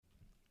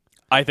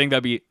I think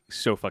that'd be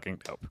so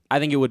fucking dope. I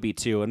think it would be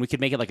too, and we could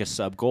make it like a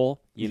sub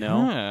goal, you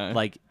know, Yeah.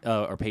 like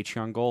our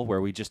Patreon goal,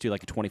 where we just do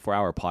like a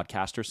 24-hour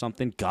podcast or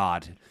something.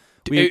 God,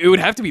 It would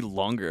have to be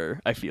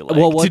longer, I feel like,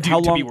 Well, to how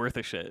be long- worth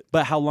a shit.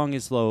 but how long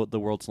is the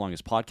world's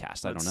longest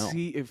podcast? I don't know. Let's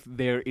see if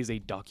there is a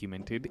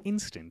documented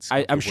instance.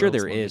 I'm of the sure world's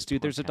there is, longest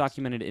dude. There's a podcast.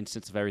 documented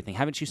instance of everything.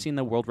 Haven't you seen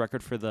the world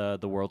record for the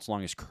world's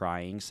longest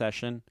crying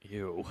session?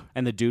 Ew.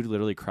 And the dude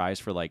literally cries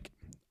for like,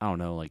 I don't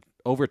know, like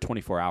over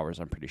 24 hours.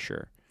 I'm pretty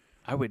sure.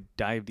 I would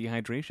die of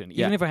dehydration,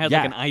 even if I had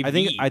like an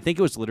IV. I think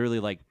it was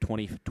literally like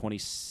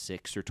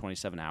 26 or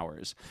 27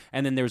 hours.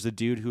 And then there was a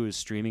dude who was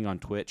streaming on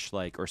Twitch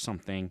like or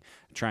something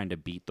trying to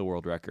beat the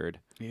world record.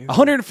 Ew.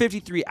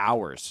 153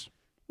 hours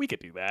We could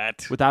do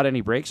that. without any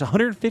breaks.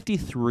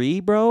 153,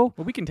 bro?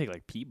 Well, we can take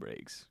like pee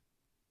breaks.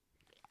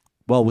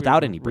 Well,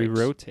 without any We breaks.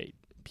 rotate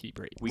pee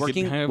break. We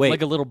Working, could have wait,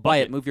 like a little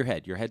Wyatt, bucket. move your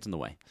head. Your head's in the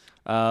way.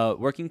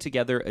 Working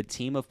together, a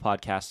team of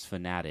podcast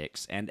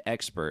fanatics and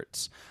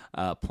experts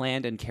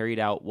planned and carried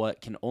out what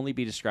can only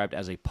be described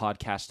as a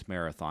podcast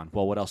marathon.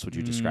 Well, what else would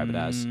you describe it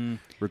as?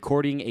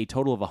 Recording a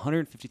total of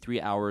 153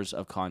 hours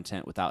of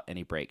content without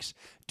any breaks.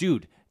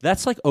 Dude,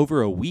 that's like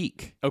over a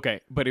week.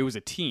 Okay, but it was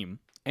a team,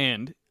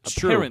 and It's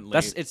true. apparently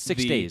It's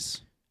 6 the,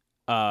 days.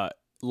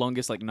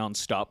 Longest like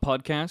non-stop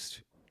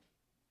podcast.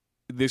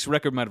 This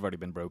record might have already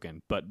been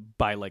broken, but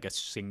by like a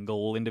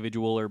single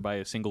individual or by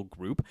a single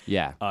group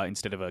Yeah.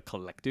 instead of a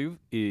collective.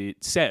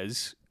 It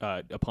says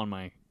upon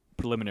my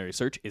preliminary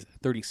search is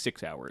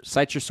 36 hours.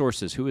 Cite your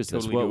sources. Who is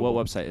this? Totally What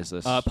doable. website is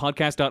this?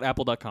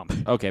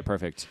 Podcast.apple.com. Okay,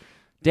 perfect.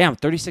 Damn,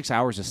 36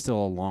 hours is still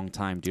a long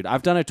time, dude.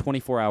 I've done a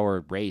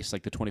 24-hour race,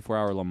 like the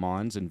 24-hour Le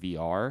Mans in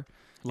VR.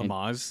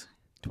 Lamaze,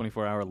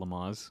 24-hour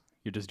Lamaze.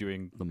 You're just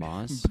doing Le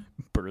Mans?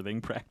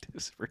 birthing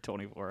practice for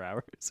 24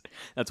 hours.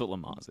 That's what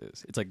Lamaze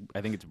is. It's like,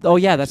 I think it's... Oh,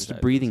 yeah, breathing that's the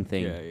exercises. breathing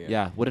thing.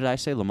 Yeah. What did I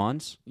say? Le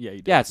Mans? Yeah, you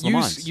did. Yeah, it's Le You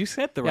Mans. You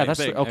said the Yeah, right that's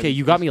thing. okay.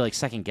 You got me like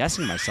second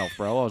guessing myself,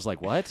 bro. I was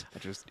like, what?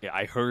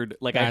 I heard,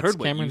 like, That's I heard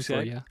what Cameron you for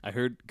said. ya. I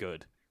heard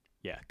good.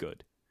 Yeah,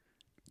 good.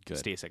 Good.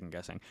 Stay second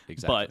guessing.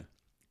 Exactly. But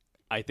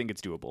I think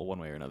it's doable one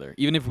way or another.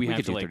 Even if we have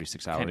could to do like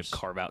 36 kind hours. of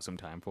carve out some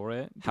time for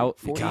it. How?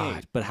 48.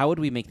 God, but how would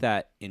we make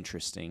that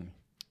interesting?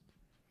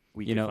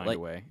 We you could know, find like, a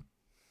way.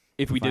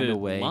 If we find did a it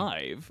way.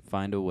 live,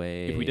 Find a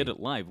way. if we did it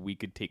live, we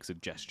could take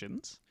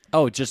suggestions.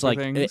 oh, just for like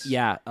things.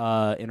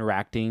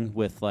 interacting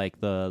with like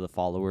the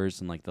followers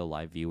and like the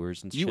live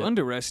viewers and You shit.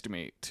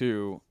 underestimate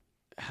too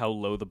how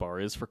low the bar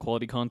is for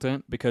quality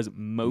content because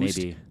most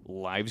Maybe.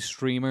 live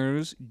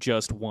streamers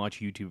just watch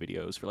YouTube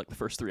videos for like the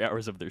first 3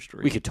 hours of their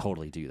stream. We could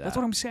totally do that. That's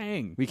what I'm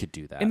saying. We could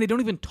do that. And they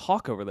don't even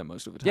talk over them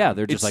most of the time. yeah,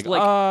 they're just It's like,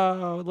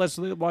 oh, let's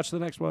watch the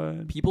next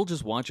one. people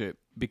just watch it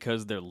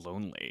because they're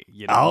lonely.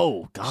 You know?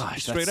 Oh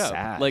gosh, straight that's up.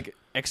 sad. Like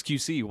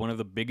XQC, one of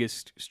the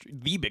biggest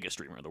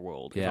streamer in the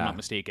world, if Yeah. I'm not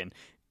mistaken.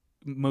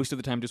 Most of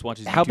the time, just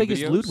watches. how YouTube big is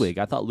videos. Ludwig?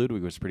 I thought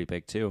Ludwig was pretty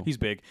big too. He's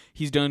big.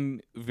 He's done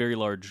very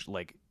large,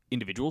 like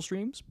individual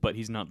streams, but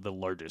he's not the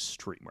largest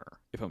streamer,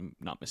 if I'm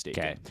not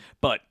mistaken. Okay.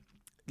 But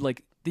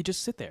like, they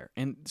just sit there,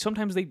 and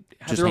sometimes they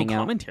have Just their own hang out.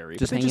 commentary.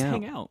 Just but they hang just out.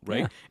 hang out, right?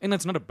 Yeah. And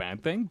that's not a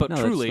bad thing. But No,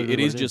 that's truly, literally it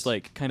what is it just is.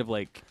 like kind of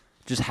like.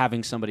 Just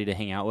having somebody to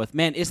hang out with,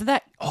 man. Isn't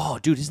that? Oh,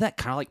 dude, isn't that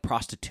kind of like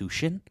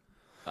prostitution?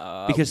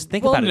 Because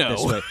think well, about no. it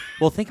this way.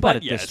 Well, think about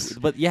But it yes. this.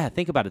 But yeah,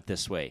 think about it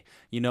this way.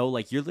 You know,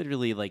 like you're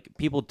literally like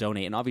people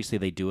donate, and obviously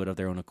they do it of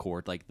their own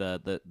accord. Like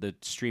the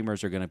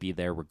streamers are going to be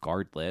there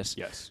regardless.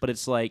 Yes. But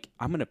it's like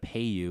I'm going to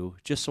pay you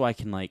just so I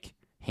can like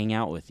hang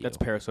out with you. That's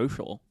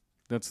parasocial.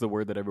 That's the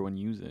word that everyone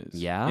uses.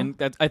 Yeah? and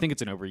I think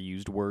it's an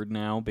overused word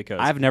now because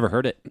I've never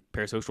heard it.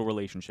 parasocial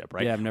relationship,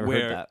 right? Yeah, I've never heard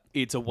Where that.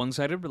 It's a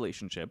one-sided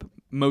relationship.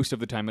 Most of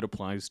the time, it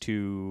applies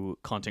to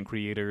content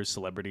creators,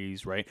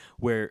 celebrities, right?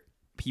 Where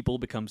people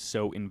become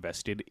so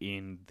invested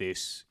in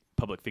this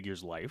public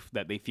figure's life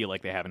that they feel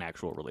like they have an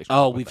actual relationship.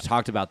 Oh, with we've them.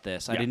 talked about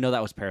this. I Yeah. didn't know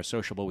that was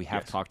parasocial, but we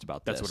have Yes. talked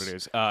about this. That's what it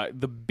is.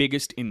 The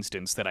biggest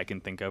instance that I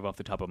can think of off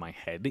the top of my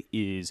head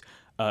is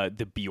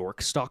the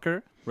Bjork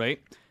stalker,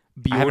 right?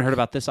 Bjork, I haven't heard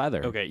about this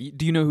either. Okay,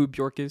 do you know who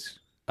Bjork is?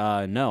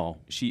 No.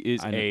 She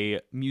is I know. a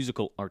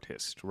musical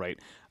artist, right?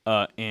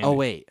 And Oh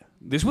wait.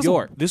 this was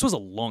Bjork. this was a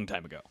long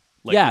time ago.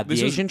 Like, Yeah, this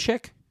the was- Asian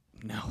chick.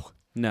 No,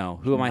 No.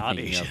 Who am I Not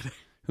thinking Asian. of?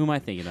 Who am I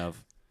thinking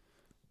of?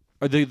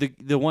 Or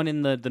the one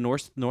in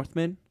the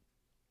Northman?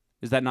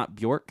 Is that not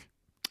Bjork?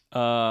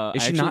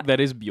 Is she actually, not? That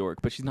is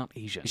Bjork, but she's not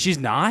Asian. She's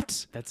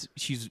not.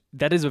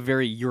 That is a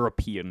very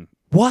European.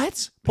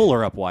 What? Pull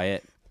her up,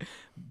 Wyatt.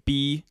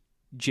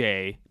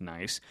 BJ,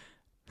 nice.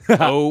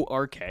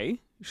 ORK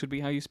should be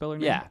how you spell her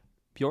name. Yeah.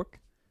 Bjork.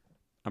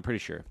 I'm pretty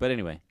sure. But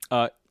anyway.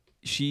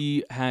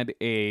 She had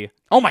a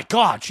Oh my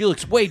God, she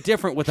looks way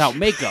different without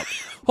makeup.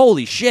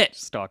 Holy shit.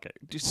 stalking.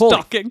 Just Holy-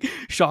 stalking.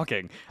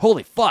 Shocking.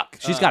 Holy fuck.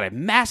 She's got a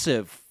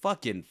massive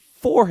fucking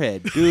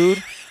forehead,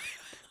 dude.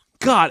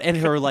 God, and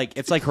her like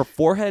it's like her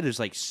forehead is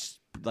like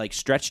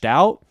stretched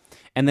out,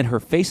 and then her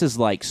face is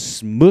like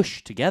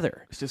smushed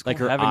together. It's just like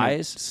called her having a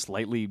eyes.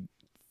 slightly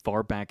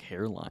far back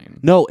hairline.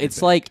 No,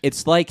 it's like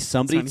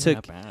somebody not even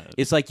took. that bad.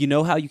 It's like you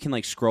know how you can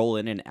like scroll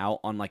in and out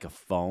on like a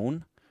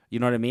phone. You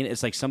know what I mean?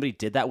 It's like somebody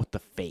did that with the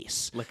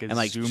face, Like a and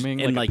like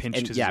zooming, and like a pinch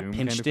and, to yeah, zoom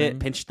pinched kind of it, thing?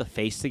 pinched the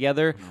face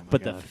together, my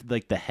but God.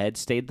 the head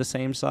stayed the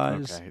same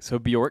size. Okay, so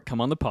Bjork,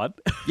 come on the pod.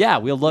 Yeah,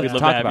 we'd love We'd to love to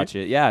talk have about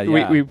you. Yeah,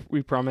 yeah.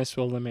 We promise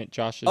we'll limit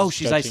Josh's. Oh,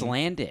 she's judging.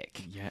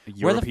 Icelandic. Yeah,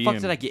 Where the fuck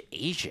European. did I get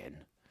Asian?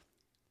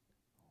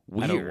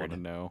 Weird. I don't want to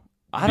know.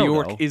 I don't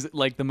Bjork know. is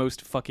like the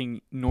most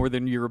fucking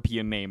Northern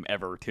European name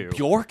ever, too.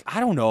 Bjork? I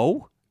don't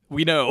know.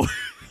 We know.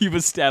 You've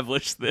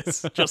established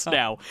this just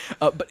now.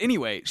 But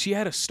anyway, she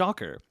had a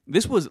stalker.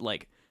 This was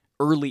like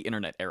early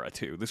internet era,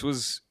 too. This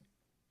was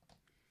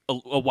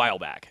a while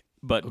back.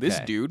 But this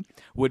Okay. dude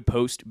would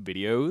post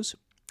videos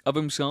of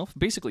himself,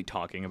 basically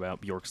talking about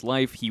Bjork's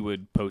life. He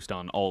would post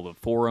on all the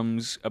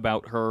forums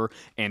about her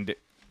and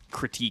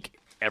critique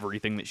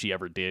everything that she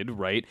ever did,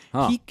 right?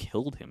 Huh. He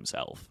killed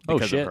himself Oh,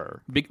 because shit. of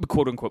her.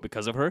 Quote unquote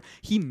because of her.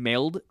 He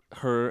mailed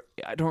her,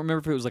 I don't remember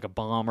if it was like a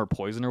bomb or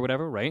poison or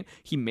whatever, right?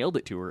 He mailed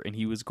it to her and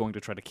he was going to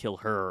try to kill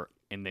her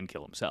and then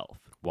kill himself.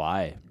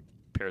 Why?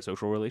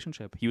 Parasocial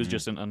relationship. He was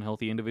just an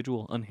unhealthy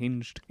individual,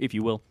 unhinged, if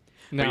you will.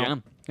 But Now- yeah.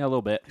 Yeah, a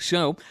little bit.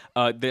 So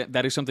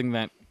that is something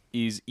that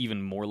is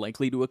even more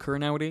likely to occur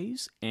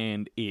nowadays,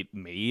 and it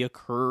may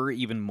occur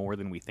even more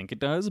than we think it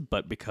does.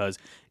 But because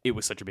it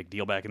was such a big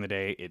deal back in the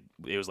day,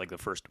 it was like the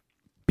first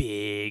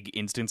big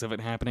instance of it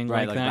happening.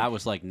 Right, like that. that.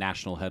 was like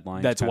national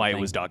headlines. That's kind of why it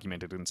thing. was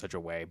documented in such a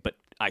way. But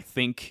I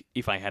think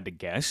if I had to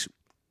guess,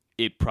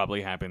 it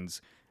probably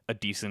happens a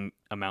decent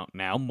amount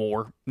now,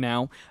 more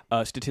now,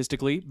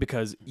 statistically,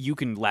 because you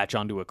can latch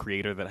onto a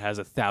creator that has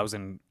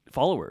 1,000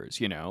 followed.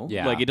 You know,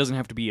 Yeah. like it doesn't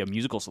have to be a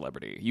musical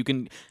celebrity. You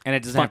can, And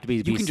it doesn't have to be.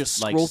 You can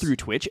just like, scroll through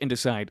Twitch and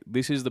decide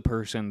this is the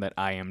person that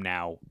I am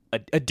now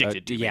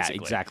addicted to. Yeah, basically.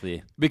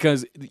 exactly.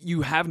 Because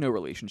you have no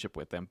relationship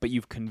with them, but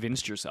you've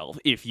convinced yourself,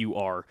 if you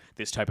are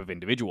this type of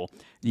individual,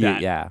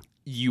 that Yeah.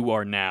 you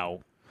are now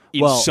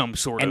in Well, some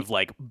sort and- of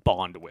like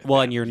bond with Well,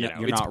 them, and you're you n- know?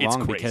 you're It's- not it's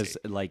wrong crazy. because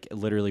like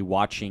literally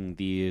watching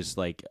these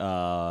like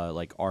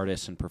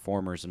artists and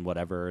performers and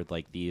whatever,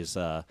 like these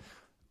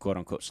quote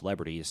unquote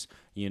celebrities,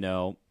 you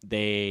know,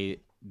 they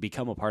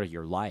become a part of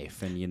your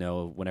life, and you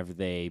know, whenever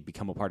they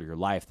become a part of your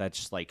life, that's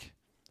just like,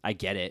 I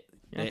get it.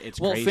 Yeah. It's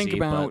Well, crazy, think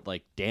about- but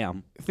like,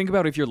 damn. think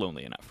about if you're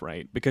lonely enough,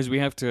 right? Because we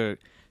have to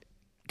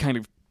kind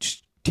of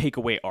take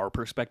away our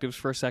perspectives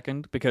for a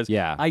second, because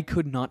Yeah. I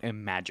could not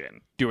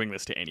imagine doing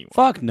this to anyone.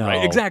 Fuck no.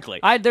 Right? Exactly.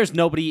 There's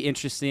nobody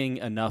interesting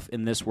enough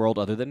in this world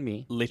other than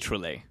me.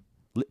 Literally,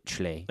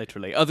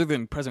 Literally. other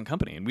than present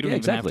company, and we don't Yeah, even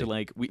exactly. have to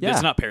like. Yeah.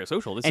 It's not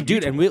parasocial. This And is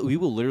dude, and mutual. we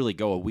will literally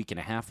go a week and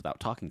a half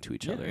without talking to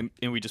each Yeah, other.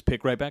 and we just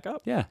pick right back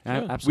up. Yeah,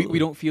 Yeah. absolutely. We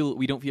don't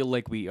feel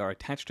like we are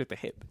attached at the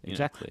hip. you know?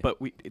 Exactly. But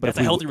that's if a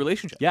we- healthy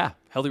relationship. Yeah,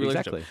 Healthy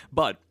relationship. exactly.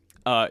 But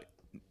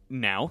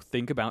now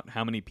think about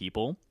how many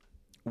people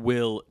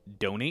will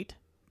donate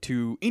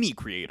to any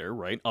creator,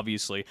 right?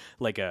 Obviously,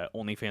 like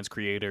OnlyFans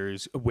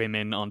creators,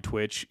 women on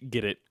Twitch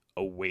get it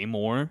a way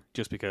more,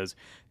 just because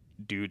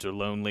dudes are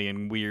lonely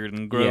and weird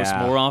and gross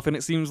Yeah. more often,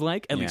 it seems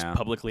like, at least Yeah.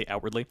 publicly,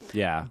 outwardly.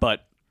 Yeah.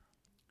 But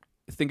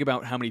think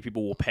about how many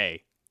people will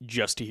pay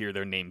just to hear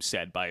their name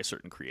said by a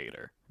certain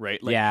creator,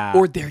 right? Like, Yeah.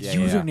 or their Yeah, yeah.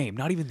 username,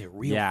 not even their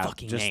real yeah,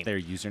 fucking just name. their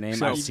username.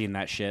 So- I've seen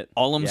that shit.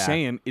 All I'm Yeah.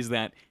 saying is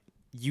that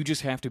you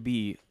just have to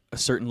be a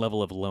certain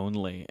level of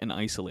lonely and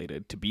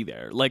isolated to be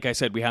there. Like I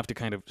said, we have to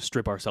kind of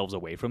strip ourselves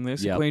away from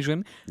this Yep.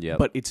 equation. Yep.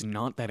 But it's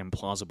not that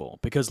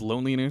implausible, because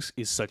loneliness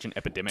is such an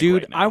epidemic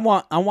Dude, right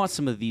now. I want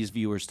some of these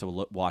viewers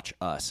to watch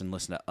us and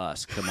listen to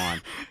us. Come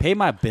on, pay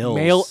my bills.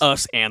 Mail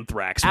us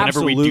anthrax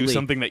whenever we do Absolutely.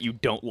 something that you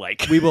don't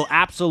like. We will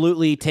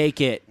absolutely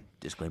take it.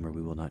 Disclaimer: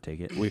 we will not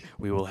take it.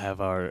 we will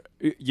have our,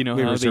 you know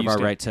We how they reserve used our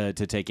to- right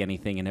to take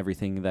anything and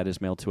everything that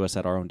is mailed to us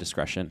at our own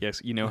discretion. Yes,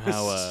 you know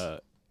how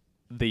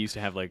they used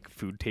to have like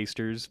food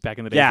tasters back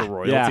in the day Yeah, for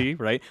royalty,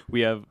 right?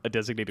 We have a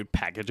designated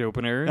package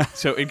opener,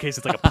 so in case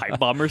it's like a pipe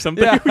bomb or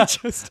something, Yeah. we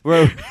just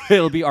Where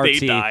it'll be RT.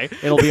 They die.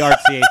 It'll be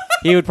RT.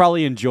 He would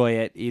probably enjoy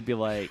it. He'd be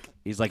like,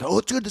 oh,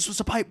 it's good. This was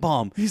a pipe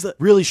bomb. He's like,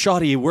 really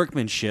shoddy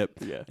workmanship.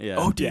 Yeah.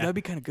 Oh, dude, Yeah. that'd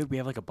be kind of good. We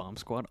have like a bomb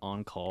squad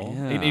on call.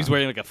 Yeah. And he's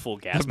wearing like a full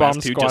gas The bomb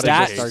mask too, squad just is in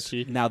just case.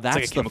 starchy. Now It's that's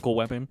like a the chemical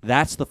weapon,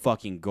 That's the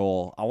fucking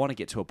goal. I want to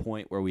get to a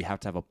point where we have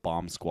to have a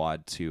bomb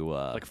squad to,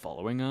 like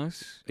following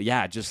us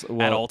yeah, just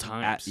at all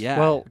times. yeah,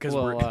 Well, because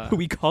well,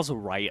 we cause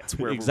riots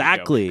wherever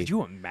Exactly. we go. Could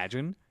you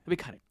imagine? That'd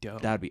be kind of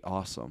dope. that'd be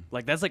awesome.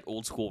 Like that's like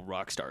old school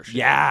rock star shit.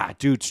 Yeah,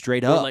 dude,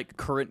 straight Or up. like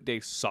current day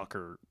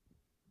soccer.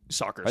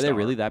 Are Are they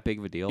really that big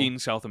of a deal? in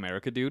South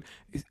America, dude?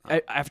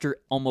 After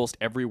almost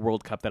every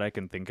World Cup that I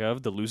can think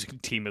of, the losing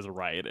team is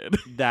rioted.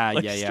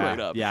 Like, yeah, straight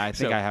up. yeah. I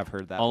think So, I have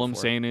heard that. All I'm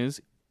before. saying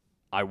is,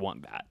 I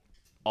want that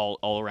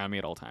all around me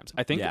at all times.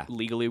 I think Yeah.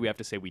 legally we have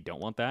to say we don't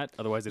want that,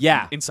 otherwise it's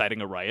Yeah. inciting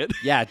a riot.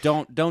 yeah,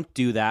 don't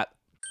do that.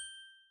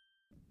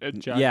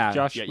 Yeah.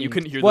 Josh, Yeah, you winked.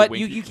 couldn't hear What? the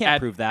wink. You can't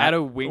prove that. Add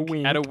a wink. A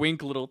wink. Add a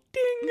wink. Little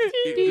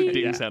ding.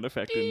 Ding Yeah. sound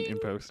effect in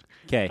post.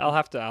 Okay. I'll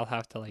have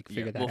to like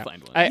figure Yeah, that we'll out.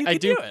 find one. I, You I can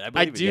do. do it. I I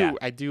believe in do. you.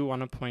 I do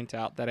want to point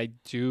out that I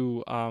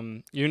do.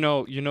 You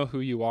know who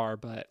you are,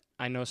 but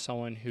I know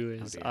someone who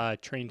is dear.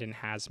 trained in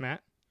hazmat.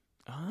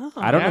 Oh,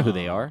 I don't know who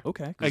they are.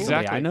 Okay, cool.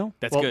 Exactly. I know.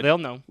 That's well, good. they'll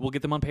know. We'll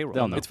get them on payroll.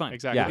 They'll know. It's fine.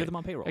 Exactly. We'll Yeah. get them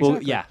on payroll. Well,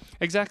 Exactly. yeah.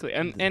 Exactly.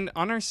 And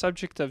on our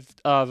subject of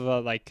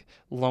like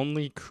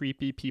lonely,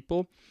 creepy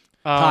people.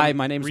 Hi,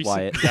 my name's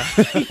Wyatt.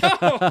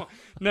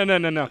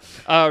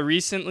 No.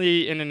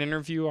 Recently, in an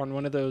interview on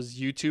one of those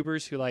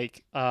YouTubers who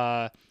like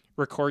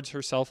records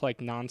herself like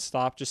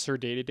nonstop, just her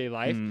day to day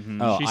life. Mhm.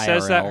 Oh, She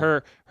says that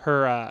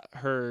IRL.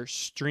 her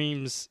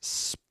streams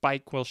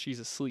spike while she's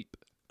asleep.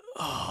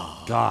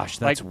 Gosh,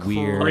 that's like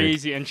weird.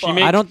 crazy, and she Well,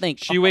 makes, I don't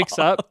think she wakes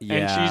up Yeah.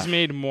 and she's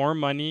made more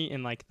money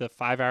in like the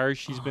 5 hours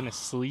she's been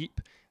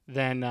asleep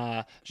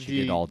than She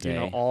did all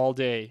day. all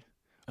day.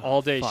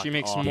 All day. fuck She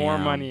makes off. more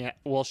Damn. money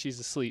while she's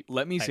asleep.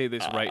 Let me say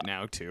this right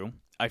now too.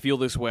 I feel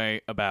this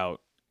way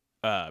about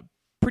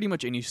pretty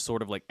much any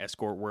sort of like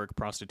escort work,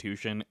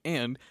 prostitution,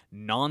 and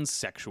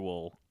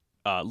non-sexual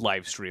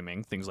live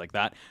streaming, things like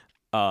that.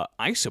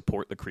 I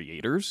support the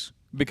creators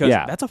because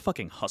Yeah. that's a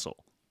fucking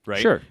hustle, right?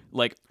 Sure.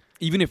 Like,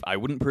 even if I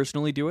wouldn't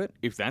personally do it,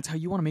 if that's how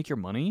you want to make your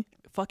money,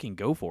 fucking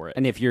go for it.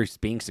 And if you're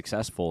being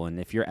successful, and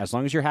if you're, as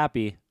long as you're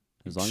happy,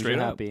 Straight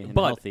up. happy and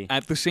but healthy.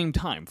 at the same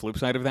time, flip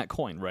side of that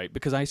coin, right?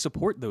 Because I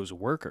support those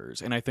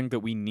workers, and I think that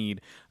we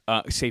need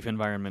safe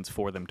environments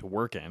for them to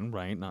work in,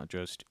 right? Not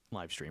just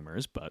live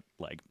streamers, but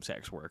like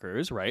sex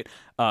workers, right?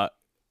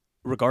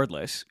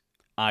 Regardless,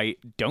 I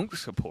don't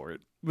support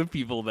the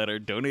people that are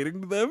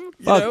donating to them.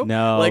 You Fuck know?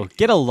 no. Like,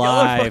 Get y'all are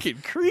alive.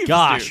 fucking creeps,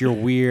 Gosh, dude. you're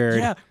weird.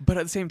 Yeah, but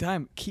at the same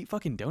time, keep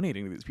fucking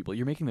donating to these people.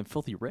 You're making them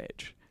filthy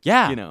rich.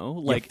 Yeah. You know,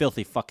 You like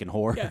filthy fucking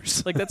whores. yeah,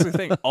 like that's the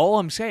thing. All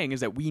I'm saying is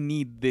that we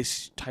need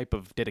this type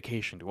of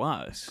dedication to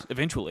us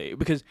eventually,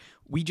 because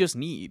we just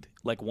need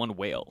like one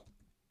whale,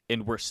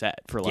 and we're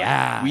set for life.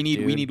 Yeah, we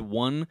dude. need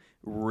one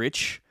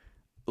rich,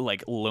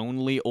 like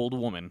lonely old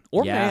woman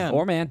or yeah. man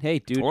Or man. Hey,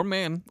 dude. or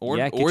man or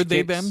yeah, get or your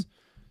they kicks. them.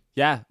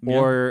 Yeah. Yeah.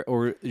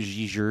 Or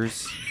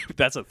zhizhers.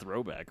 That's a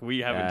throwback. We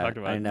haven't Yeah, talked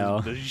about I know.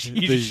 the The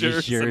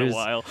zhizhers in a zhizhers.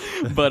 while,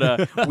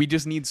 but we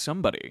just need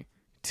somebody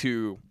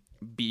to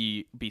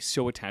be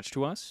so attached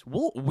to us.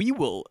 We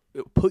will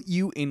put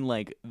you in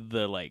like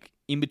the like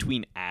in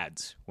between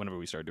ads whenever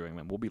we start doing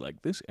them. We'll be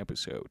like, this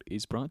episode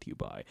is brought to you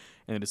by,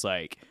 and then it's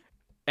like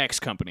X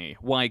company,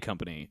 Y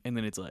company, and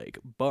then it's like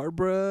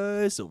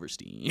Barbara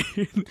Silverstein.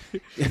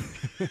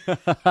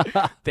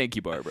 Thank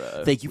you,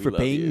 Barbara. Thank you We for love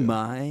paying you.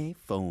 my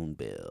phone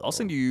bill. I'll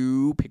send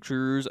you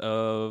pictures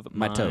of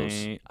My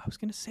toes. I was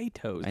gonna say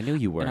toes. I knew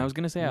you were. And I was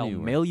gonna say I knew I'll you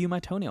were. mail you my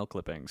toenail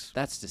clippings.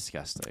 That's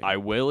disgusting. I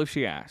will if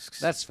she asks.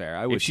 That's fair.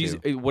 I would if she's.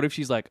 too. What if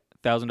she's like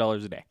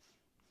 $1,000 a day?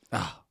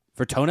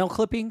 For toenail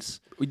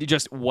clippings?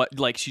 Just what?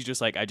 Like she's just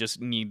like, I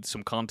just need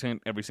some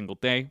content every single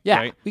day. Yeah,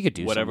 right? we could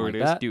do whatever something it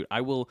like is, that. dude.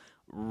 I will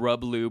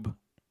rub lube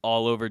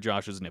all over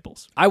Josh's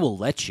nipples. I will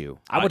let you.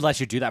 I would let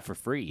you do that for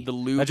free. The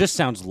lube- That just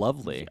sounds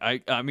lovely.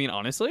 I mean,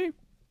 honestly,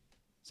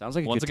 Sounds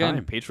like a once good again,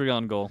 time.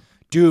 Patreon goal.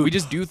 Dude, We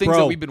just do things bro,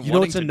 that we've been you know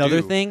wanting what's to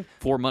another do thing?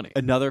 for money.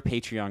 Another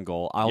Patreon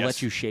goal. I'll Yes.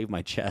 let you shave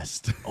my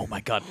chest. Oh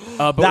my god,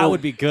 but that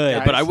would be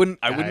good. But I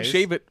wouldn't Guys.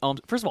 shave it.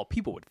 First of all,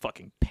 people would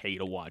fucking pay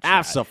to watch. that.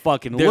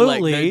 Absolutely. They're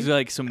like, there's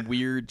like some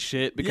weird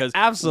shit because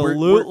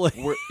absolutely.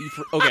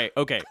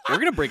 Okay, we're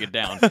gonna break it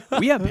down.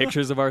 We have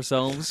pictures of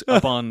ourselves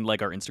up on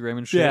like our Instagram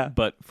and shit. Yeah.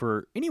 But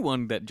for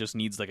anyone that just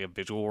needs like a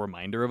visual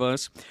reminder of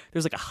us,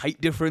 there's like a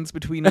height difference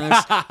between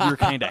us. You're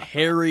kind of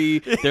hairy.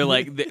 They're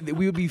like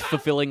we would be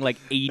fulfilling like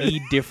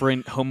 80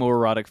 different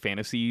homoerotic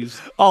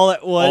fantasies all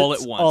at once. all at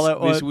once. All at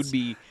once. This would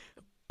be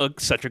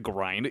such a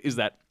grind. Is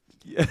that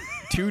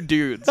two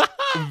dudes,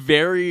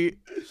 very,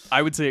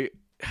 I would say,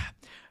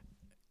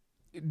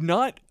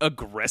 not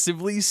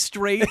aggressively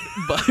straight,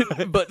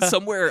 but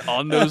somewhere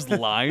on those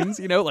lines.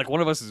 You know, like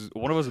one of us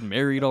is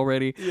married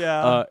already.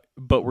 Yeah.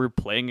 But we're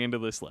playing into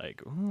this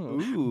like,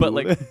 ooh. But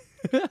like,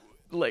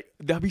 like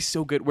that'd be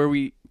so good where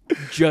we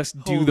just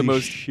do the Holy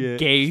most shit.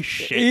 gay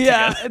shit.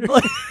 Yeah.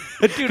 together.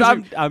 Dude,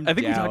 I'm I think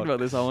we down. talked about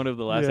this on one of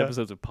the last Yeah.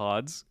 episodes of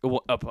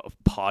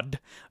Pod,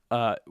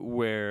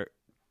 where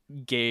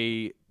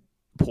gay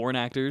porn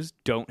actors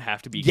don't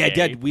have to be Yeah,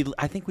 gay.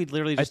 I think we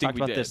literally I just think talked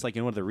we about did. this like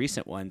in one of the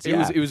recent ones. It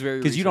was very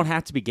because you don't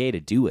have to be gay to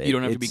do it. You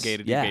don't have to be It's- gay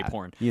to do yeah, gay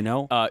porn. You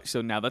know?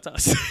 So now that's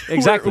us.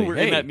 Exactly. We're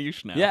Hey. in that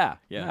niche now. yeah,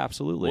 yeah.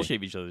 absolutely. We'll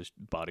shave each other's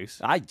bodies.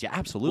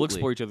 Absolutely. We'll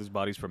explore each other's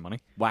bodies for money.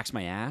 Wax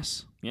my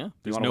ass. Yeah. You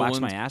There's wanna no wax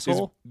my there's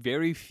asshole?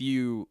 very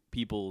few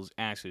people's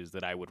asses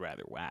that I would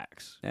rather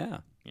wax. Yeah.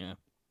 Yeah.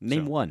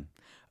 Name So- one.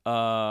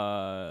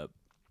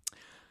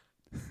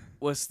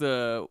 What's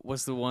the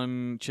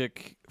one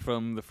chick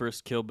from the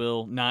first Kill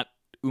Bill? Not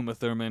Uma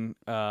Thurman.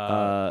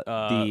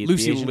 The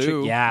Lucy Asian chick-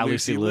 Liu. Yeah,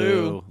 Lucy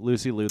Liu.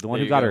 Lucy Liu, the one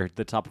There who you got go.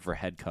 the top of her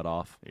head cut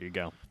off. There you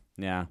go.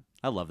 Yeah,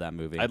 I love that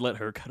movie. I'd let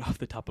her cut off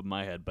the top of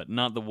my head, but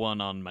not the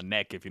one on my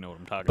neck, if you know what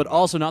I'm talking but about.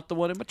 also not the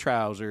one in my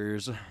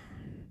trousers.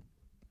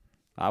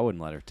 I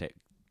wouldn't let her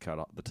cut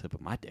off the tip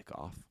of my dick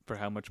off. For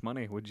how much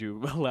money would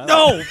you allow?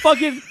 No,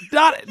 fucking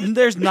not.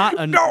 There's not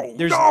a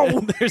there's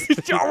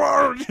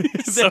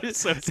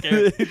so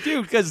scary.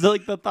 dude. Because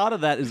like the thought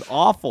of that is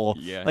awful.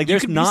 Yeah. like You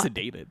there's could be not.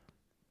 sedated.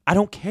 I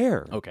don't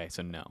care. Okay,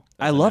 so no.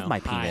 I That's a love no. my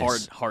High.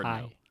 penis. Hard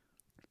High. no.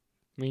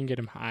 We can get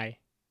him high.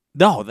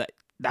 No, that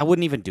That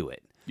wouldn't even do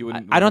it. You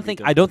wouldn't. I don't be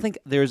think. I don't think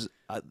there's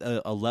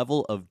a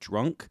level of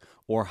drunk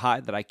or high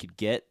that I could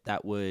get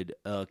that would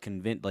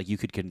convince. Like you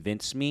could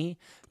convince me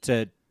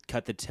to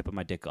cut the tip of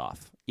my dick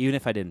off, even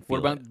if I didn't feel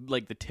What about it.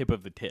 like the tip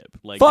of the tip?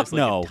 Like Fuck just like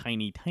no. a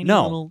tiny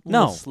No, little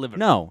no, sliver.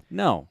 no.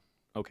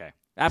 Okay.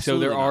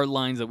 Absolutely. So there not. are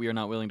lines that we are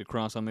not willing to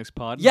cross on this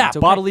pod. Yeah, That's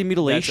okay. bodily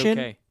mutilation. That's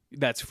okay.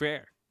 That's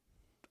fair.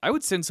 I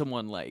would send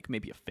someone like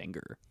maybe a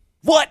finger.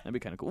 What? That'd be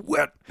kind of cool.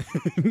 What?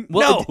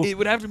 Well, No. it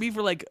would have to be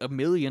for like $1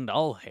 million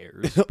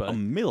hairs. But $1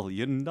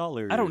 million.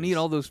 I don't need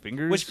all those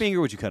fingers. Which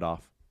finger would you cut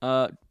off?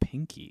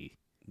 Pinky.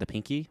 The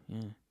pinky? Yeah.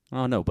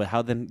 Oh no, but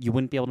how then? You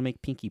wouldn't be able to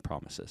make pinky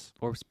promises.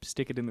 Or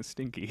stick it in the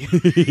stinky.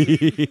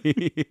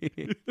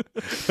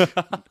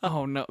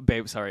 Oh no,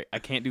 babe. Sorry, I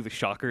can't do the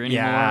shocker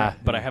anymore. Yeah.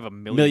 But I have $1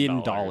 $1 million.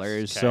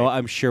 million. So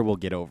I'm sure we'll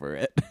get over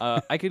it.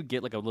 I could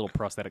get like a little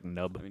prosthetic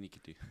nub. I mean,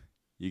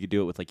 you could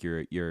do it with like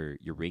your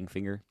ring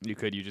finger. You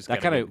could. You just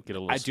That gotta kinda- get a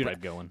little I do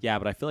spread going. Yeah,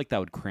 but I feel like that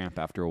would cramp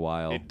after a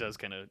while. It does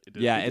kind of.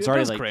 Yeah, it's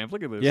already does like- cramp.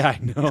 Look at this. Yeah, I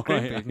know. I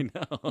cramping.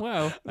 know.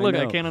 Wow. I Look,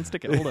 I know. can't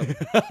unstick it. Hold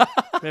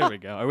up. There we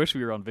go. I wish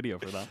we were on video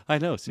for that. I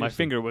know. My seriously.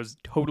 finger was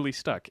totally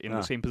stuck in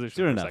the same position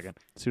Soon for enough. a second.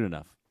 Soon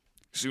enough.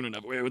 Soon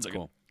enough. Wait 1 second.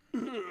 Cool.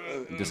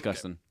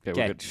 Disgusting.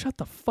 Okay, we're good. Shut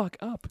the fuck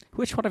up.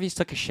 Which one of you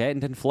took a shit and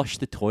didn't flush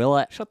the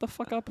toilet? Shut the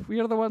fuck up. We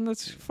are the one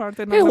that's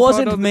farting. It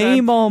wasn't me,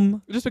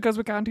 Mum. Just because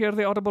we can't hear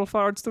the audible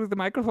farts through the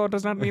microphone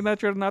does not mean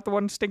that you're not the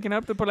one stinking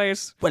up the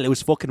place. Well, it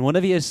was fucking one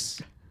of yous.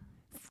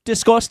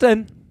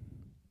 Disgusting.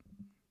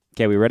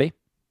 Okay, we ready?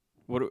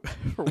 What?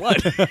 For what?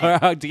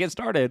 To get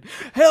started.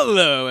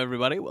 Hello,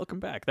 everybody.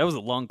 Welcome back. That was a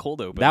long cold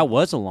open. That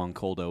was a long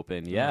cold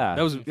open. Yeah.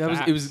 That was.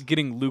 It was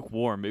getting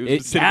lukewarm. It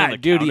was sitting yeah, on the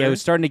dude. counter. Yeah, it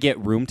was starting to get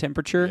room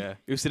temperature. Yeah.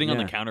 It was sitting on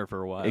Yeah. the counter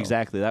for a while.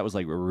 Exactly. That was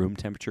like a room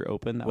temperature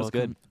open. That was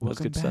good. That was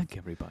Welcome good back, stuff.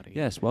 everybody.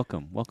 Yes,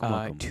 welcome.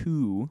 Welcome.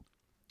 To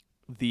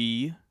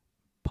the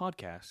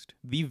podcast,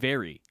 the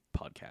very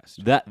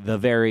podcast The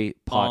very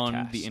podcast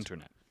on the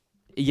internet.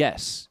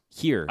 Yes,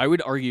 here. I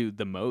would argue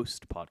the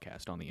most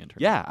podcast on the internet.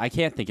 Yeah, I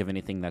can't think of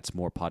anything that's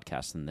more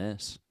podcast than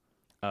this.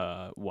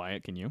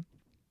 Wyatt, can you?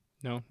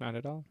 No, not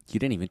at all. You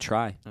didn't even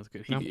try. That's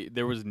good. No.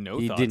 There was no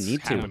He thoughts didn't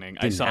need to. happening.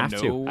 I Didn't saw have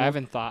no to. I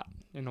haven't thought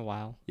in a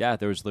while. Yeah,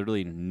 there was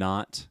literally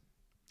not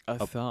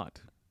a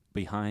thought.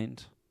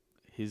 behind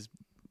His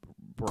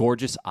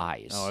gorgeous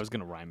eyes. Oh, I was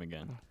gonna rhyme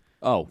again.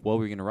 Oh, what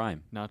were we gonna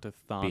rhyme? Not a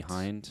thought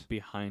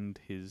Behind?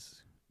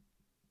 his.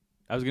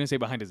 I was gonna say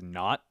behind his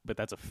knot, but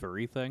that's a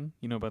furry thing.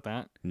 You know about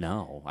that?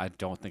 No, I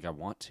don't think I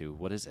want to.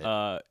 What is it?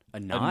 A a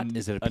knot?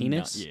 Is it a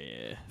penis?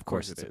 Yeah, Of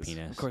course it it's a is.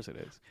 penis. Of course it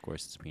is. Of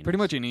course, it's a penis. Pretty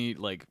much any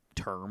like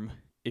term,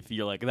 if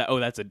you're like that. Oh,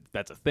 that's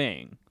a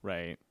thing,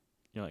 right?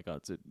 You're like, oh,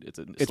 it's It's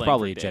slang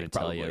probably for a dick, genitalia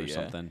probably, or yeah.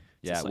 something.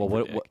 It's a Yeah. slang Well,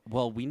 for what? dick.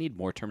 Well, we need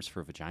more terms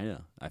for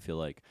vagina. I feel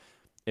like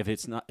if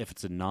it's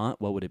a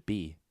knot, what would it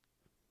be?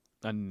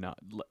 A knot.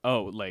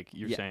 Oh, like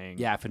you're yeah, saying?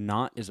 Yeah. If a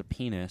knot is a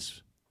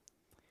penis,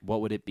 what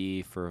would it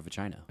be for a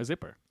vagina? a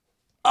zipper.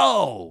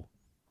 Oh.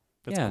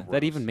 That's yeah, that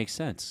gross. even makes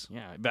sense.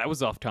 Yeah, that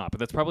was off top, but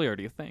that's probably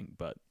already a thing.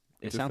 But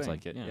It it's a sounds thing.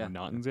 like it. Yeah, Yeah.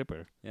 knot and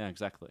zipper. Yeah,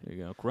 exactly. There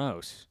you go.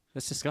 Gross.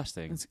 That's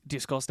disgusting. It's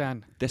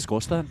disgusting.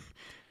 Disgusting.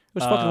 It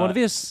was fucking one of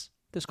his.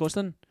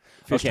 Disgusting.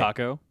 Fish Okay.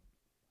 taco.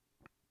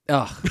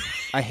 Ugh.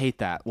 I hate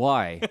that.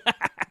 Why?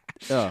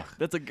 Ugh.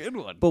 That's a good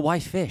one. But why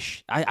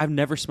fish? I've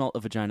never smelled a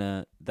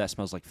vagina that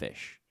smells like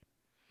fish.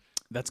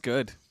 That's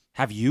good.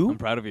 Have I'm you?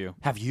 proud of you.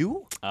 Have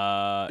you?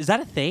 Uh, Is that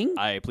a thing?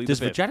 I plead Does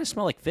the fifth. vagina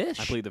smell like fish?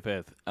 I plead the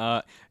fifth.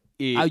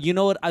 You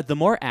know what? The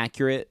more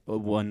accurate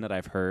one that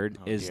I've heard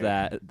Oh, is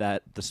dear.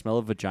 that the smell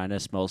of vagina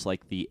smells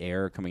like the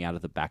air coming out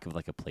of the back of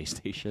like a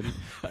PlayStation.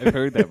 I've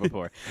heard that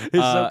before. It's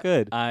so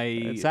good.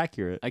 It's It's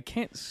accurate. I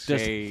can't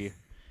say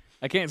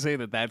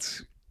that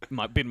that's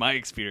been my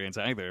experience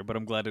either, but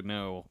I'm glad to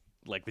know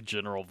like the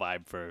general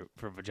vibe for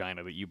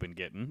vagina that you've been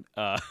getting.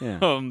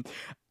 Yeah.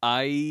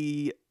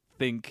 I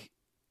think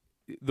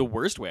the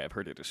worst way I've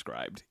heard it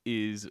described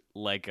is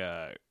like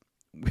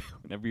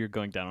whenever you're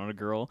going down on a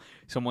girl,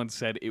 someone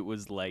said it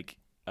was like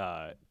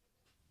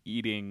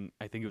eating.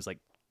 I think it was like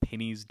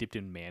pennies dipped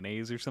in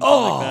mayonnaise or something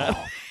like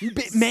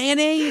that.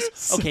 Mayonnaise?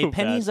 So Okay,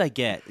 pennies bad. I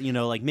get. You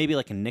know, like maybe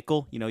like a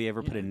nickel. You know, you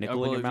ever put a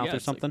nickel in your mouth or it's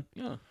like- something?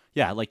 yeah.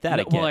 Yeah, like that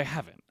I No, get. well, I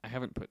haven't. I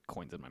haven't put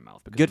coins in my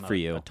mouth because Good I'm not for a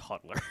you.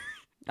 toddler.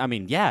 I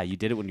mean, yeah, you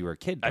did it when you were a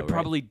kid, though, I right?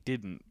 probably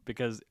didn't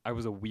because I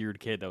was a weird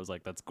kid that was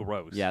like, "That's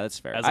gross." Yeah, that's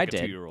fair. As I like a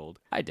did. 2-year-old,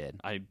 I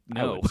did. I I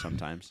know. would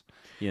sometimes.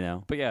 You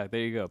know? But yeah, there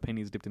you go.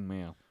 Pennies dipped in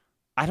mayo.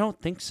 I don't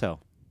think so.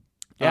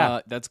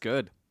 Yeah. That's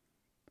good,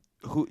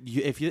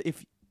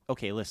 If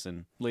okay,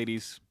 listen.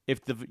 ladies. If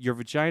your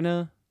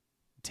vagina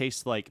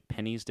tastes like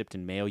pennies dipped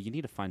in mayo, you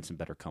need to find some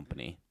better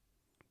company.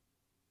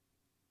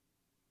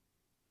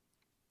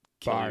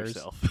 Kill Bars.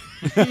 yourself.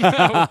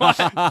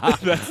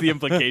 That's the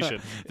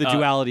implication. The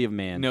duality of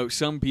man. No,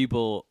 some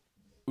people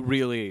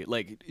really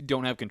like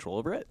don't have control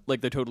over it. Like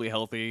they're totally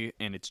healthy,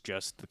 and it's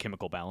just the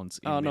chemical balance.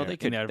 In Oh no, their, they in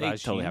could. their They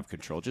totally vagine. have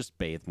control. Just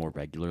bathe more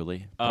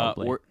regularly. Or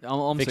Probably.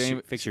 I'm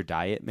saying fix your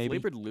diet, maybe.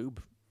 flavored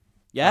lube.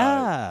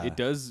 Yeah. It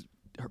does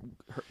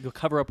You'll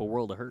cover up a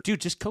world of hurt.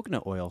 Dude, just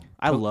coconut oil.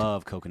 I Co-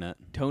 love coconut.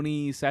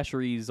 Tony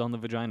Chachere's on the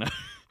vagina.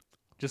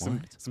 Just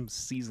What? some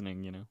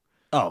seasoning, you know.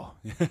 Oh,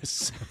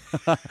 yes.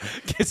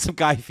 Get some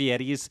Guy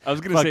Fieri's. I was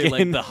gonna say like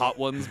Fucking- the Hot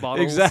Ones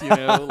bottles, Exactly. you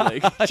know,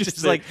 like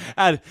just the- like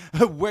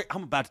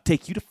I'm about to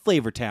take you to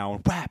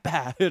Flavortown. Bah,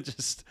 bah.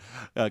 Just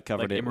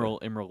covered like it.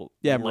 Emerald.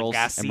 Yeah, emeralds.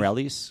 Lagasse.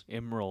 Emeraldies.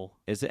 Emerald.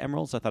 Is it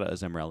emeralds? I thought it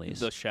was emeraldies.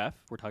 The chef.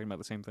 We're talking about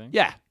the same thing.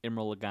 yeah,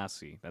 Emerald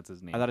Lagasse. That's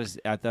his name. I thought it was.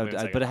 I thought, Wait a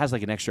second. but it has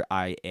like an extra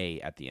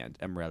IA at the end.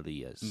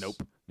 Emeraldies.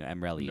 Nope. No,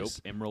 emeraldies. Nope.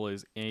 Emerald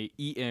is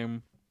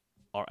EMRIL.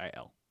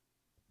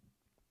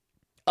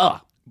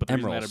 Ah, But the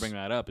reason that I Emeralds. bring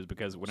that up is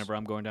because whenever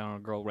I'm going down on a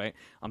girl, right,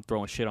 I'm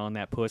throwing shit on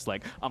that puss.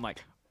 Like I'm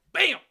like,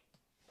 bam,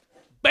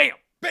 bam,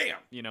 bam.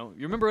 You know,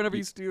 you remember whenever you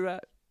used to do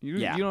that? You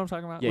Yeah. you know what I'm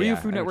talking about? Yeah, Were you yeah, a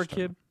I Food know what Network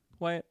you're kid,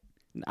 Wyatt?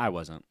 I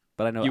wasn't,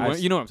 but I know. You, I've,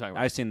 weren't- you know what I'm talking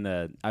about.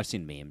 I've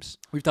seen memes.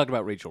 We've talked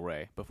about Rachel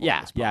Ray before. on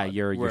Yeah, this yeah. pod,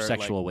 Your where,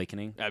 sexual like,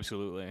 awakening.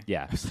 absolutely.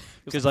 Yeah, was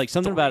because like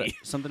something about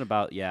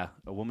three. a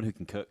woman who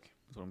can cook.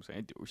 That's what I'm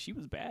saying. Dude, she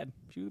was bad.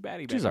 She was a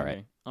baddie. She's back all in the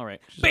right. day. All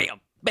right. She's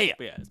Bam, bam.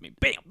 Yeah, it's me.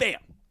 Bam, bam.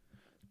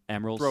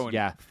 Emeralds. Throwing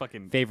Yeah.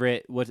 fucking.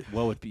 Favorite? What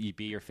would be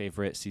your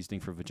favorite seasoning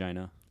for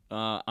vagina?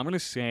 I'm gonna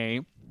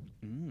say,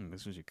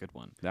 this was a good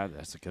one.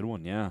 That's a good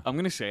one. Yeah. I'm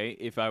gonna say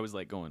if I was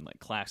like going like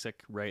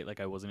classic, right? Like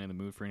I wasn't in the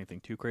mood for anything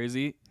too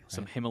crazy.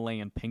 Some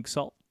Himalayan pink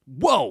salt.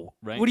 Whoa.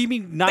 Right? What do you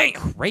mean not Bam.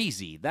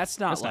 crazy? That's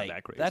not That's not like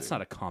that crazy. that's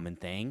not a common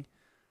thing.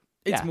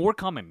 It's Yeah. more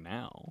common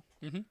now.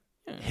 Mm-hmm.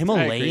 Yeah.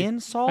 Himalayan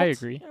salt? I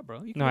agree. Yeah,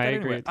 bro. You can No, get I that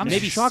agree. anywhere. I'm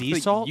Maybe shocked sea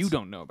that salt? you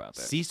don't know about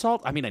that. Sea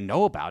salt? I mean, I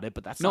know about it,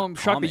 but that's no, not I'm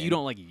shocked that you common.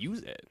 don't like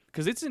use it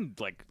because it's in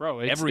like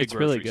Bro, it's- every it's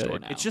really grocery store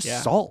good. now. It's just Yeah.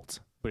 salt.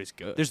 but it's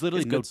good. There's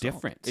literally It's no good salt.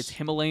 difference. It's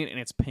Himalayan and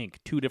it's pink.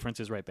 Two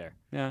differences right there,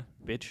 Yeah.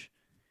 bitch.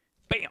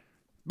 Bam,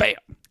 bam,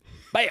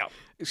 bam.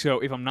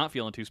 So if I'm not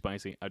feeling too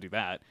spicy, I do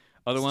that.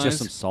 Otherwise, Just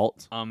some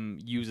salt. I'm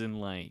using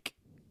like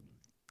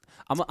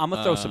I'm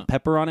gonna throw some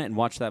pepper on it and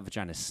watch that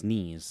vagina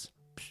sneeze.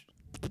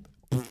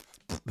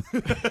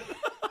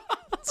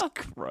 it's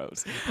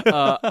gross.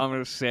 I'm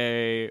gonna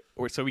say,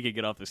 or so we can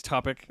get off this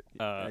topic.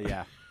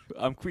 Yeah.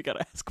 We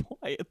gotta ask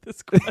Wyatt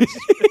this question.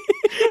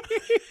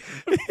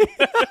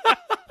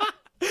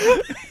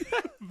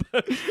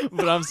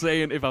 but I'm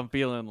saying if I'm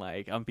feeling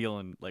like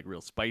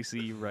real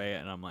spicy, right?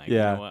 And I'm like,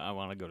 Yeah. you know what? I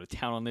want to go to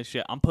town on this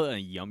shit. I'm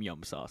putting yum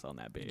yum sauce on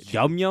that bitch.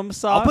 Yum yum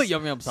sauce. I'll put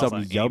yum yum sauce Some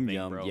on yum anything,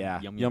 yum. bro. Yeah.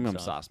 Yum Yum yum yum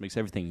sauce makes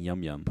everything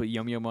yum yum. Put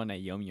yum yum on that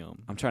yum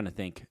yum. I'm trying to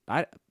think.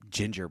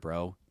 Ginger,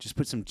 bro. Just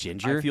put some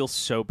ginger. I feel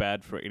so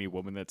bad for any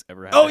woman that's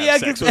ever had Oh, to yeah,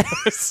 have sex good-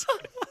 with us.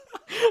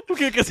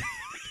 Okay, because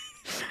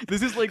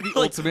this is like the Like,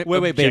 ultimate wait,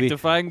 baby.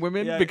 objectifying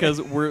women Yeah,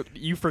 because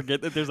you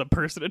forget that there's a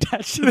person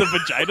attached to the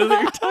vagina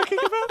that you're talking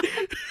about.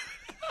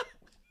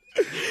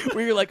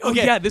 Where you're like, oh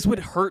Okay. yeah, this would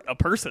hurt a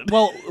person.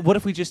 Well, what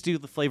if we just do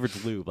the flavored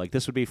lube? Like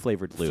this would be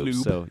flavored lube.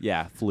 Flube? So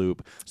yeah,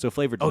 flube. So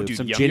flavored oh, lube. dude,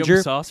 Some yum ginger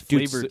yum sauce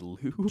Dude, flavored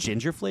lube.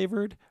 ginger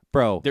flavored,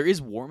 bro. There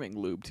is warming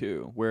lube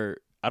too, where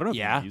I don't know if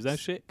Yeah. you use that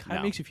shit. Kind of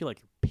No. makes you feel like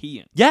you're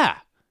peeing. Yeah,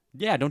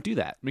 yeah. Don't do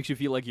that, Makes you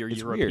feel like you're It's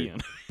European.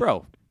 weird.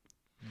 bro.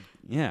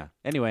 Yeah.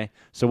 Anyway,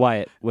 so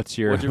Wyatt, what's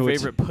your What's your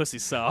favorite pussy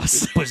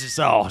sauce? pussy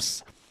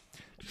sauce?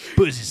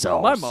 Pussy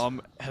sauce. My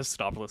mom has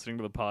stopped listening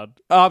to the pod.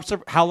 I'm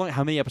sorry, how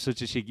many episodes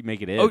did she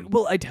make it in? Oh,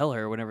 well, I tell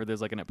her whenever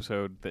there's like an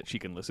episode that she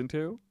can listen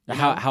to. you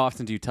how know? how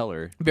often do you tell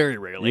her? Very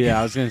rarely.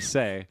 Yeah, I was gonna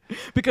say.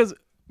 Because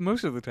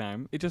most of the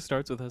time it just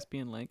starts with us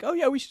being like, oh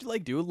yeah, we should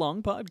like do a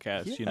long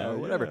podcast, you know, Yeah,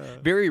 whatever. yeah.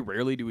 Very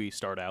rarely do we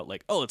start out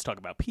like, oh, let's talk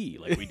about pee,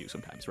 like we do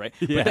sometimes, right?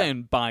 Yeah. But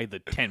then by the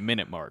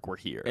 10-minute mark, we're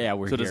here. Yeah,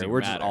 we're so it doesn't here. even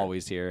We're just matter.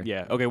 always here.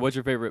 Yeah. Okay. What's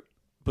your favorite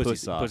Pussy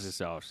sauce. Pussy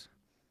sauce.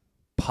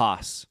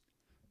 Pos.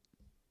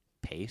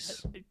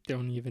 Pace. I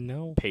don't even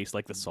know. Paste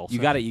like the salsa. You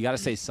gotta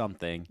say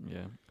something.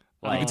 Yeah.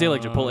 Like- you can say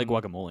like Chipotle Um,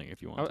 guacamole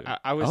if you want to.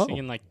 I was Oh.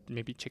 thinking like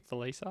maybe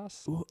Chick-fil-A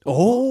sauce.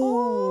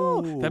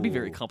 Oh, That'd be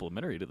very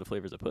complimentary to the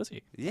flavors of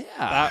pussy. Yeah.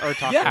 That or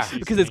taco Yeah, seasoning.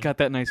 because it's got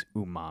that nice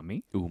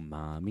umami.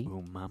 Umami.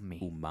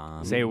 Umami.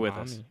 Umami. Say it with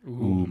us.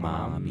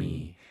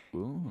 Umami.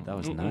 Ooh. That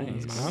was Ooh,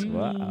 nice. umami.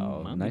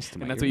 Wow. Umami. Nice to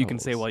my And that's what you can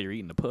say ear while you're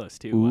eating the puss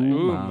too.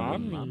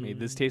 Umami. Umami.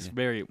 This tastes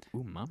very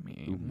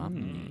umami.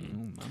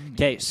 Umami. Umami.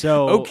 Okay,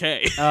 so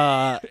Okay.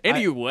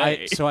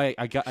 anyway, Anyway.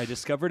 I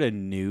discovered a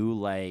new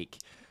like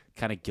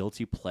kind of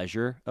guilty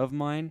pleasure of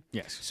mine.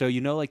 Yes. So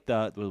you know, like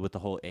with the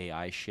whole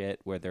AI shit,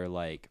 where they're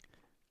like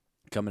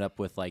coming up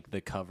with like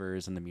the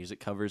covers and the music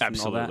covers, and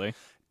all that. Absolutely.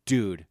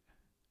 Dude.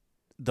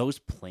 Those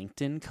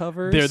plankton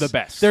covers, They're the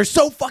best. They're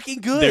so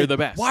fucking good. They're the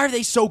best. Why are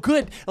they so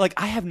good? Like,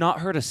 I have not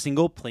heard a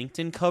single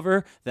plankton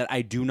cover that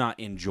I do not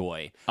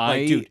enjoy. I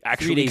Like, dude,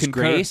 actually 3 Days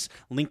concur. Grace,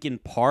 Linkin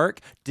Park,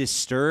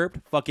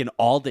 Disturbed, fucking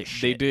all this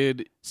They shit.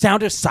 did.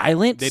 Sound of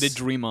Silence. They did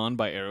 "Dream On"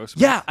 by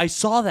Aerosmith. Yeah, I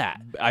saw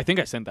that. I think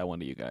I sent that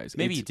one to you guys.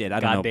 Maybe It's you did. I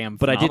don't goddamn know.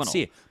 But I did phenomenal.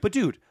 see it. But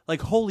dude, like,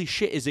 holy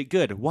shit, is it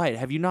good? Wyatt,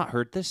 have you not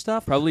heard this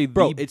stuff? Probably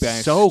Bro, the it's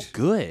best. so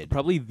good.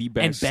 Probably the And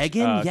best.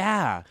 begging,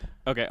 yeah,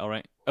 Okay. All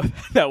right.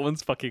 That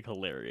one's fucking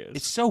hilarious.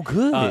 it's so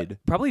good.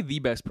 Probably the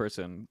best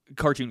person,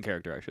 cartoon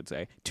character, I should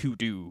say, to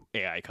do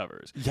AI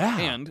covers. Yeah.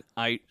 And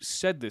I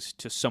said this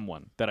to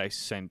someone that I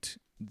sent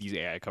these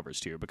AI covers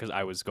too, because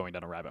I was going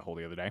down a rabbit hole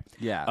the other day.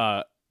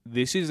 Yeah.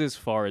 This is as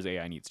far as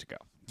AI needs to go.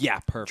 Yeah,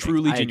 perfect.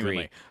 Truly, I genuinely.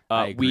 agree.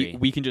 I agree.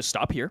 We can just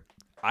stop here.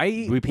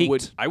 We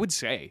peaked. I would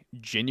say,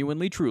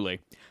 genuinely, truly,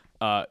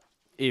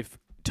 if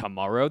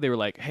tomorrow they were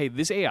like, hey,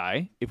 this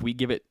AI, if we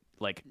give it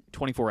like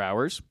 24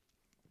 hours,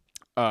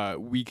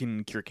 we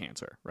can cure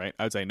cancer, right?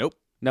 I would say, nope,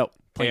 No,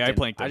 AI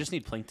plankton. I just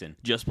need plankton.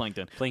 just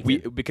plankton.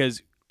 Plankton.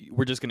 Because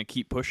we're just going to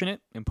keep pushing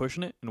it, and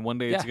one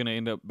day it's Yeah. going to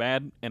end up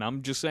bad, and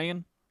I'm just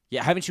saying,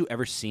 Yeah, haven't you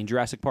ever seen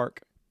Jurassic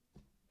Park?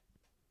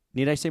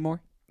 Need I say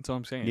more? that's all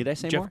I'm saying. Need I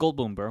say Jeff more?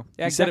 Goldblum, bro.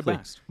 Yeah, he said it exactly.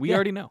 best. We Yeah.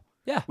 already know.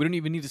 Yeah, We don't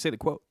even need to say the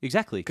quote.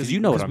 exactly. Because 'Cause you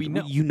know what we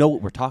know. you know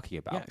what we're talking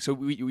about. Yeah, so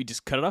we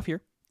just cut it off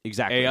here.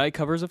 Exactly. AI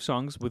covers of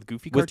songs with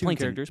goofy With cartoon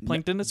plankton. characters,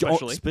 plankton Oh,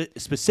 especially.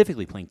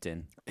 specifically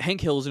plankton. Hank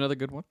Hill is another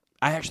good one.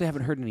 I actually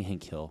haven't heard any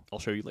Hank Hill. I'll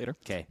show you later.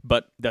 Okay,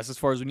 But that's as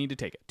far as we need to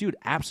take it. dude,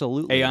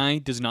 absolutely. AI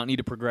does not need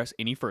to progress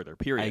any further.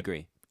 Period. I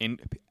agree.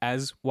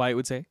 As Wyatt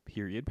would say,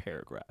 period,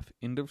 paragraph,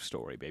 end of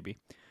story, baby.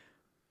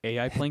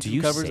 AI plankton Do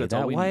you covers. say That's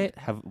that, all we Wyatt?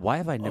 Why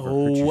have I never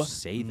heard you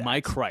say that? My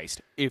Christ!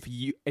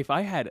 If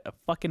I had a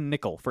fucking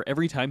nickel for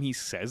every time he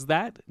says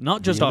that,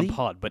 not just on Really?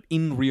 pod, but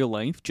in real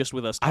life, just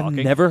with us I've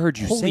talking. never heard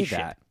you Holy say shit.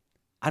 that.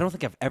 I don't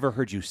think I've ever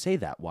heard you say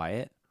that,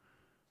 Wyatt.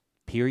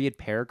 Period,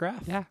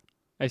 paragraph? Yeah,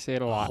 I say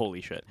it a lot. Holy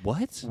shit!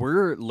 What?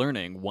 We're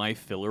learning why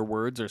filler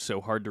words are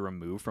so hard to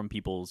remove from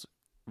people's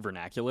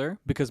vernacular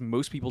because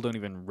most people don't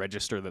even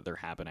register that they're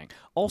happening.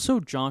 Also,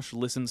 Josh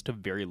listens to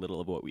very little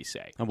of what we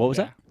say. And what was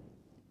Yeah. that?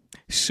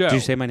 So, Did you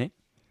say my name?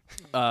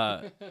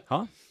 uh,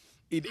 Huh?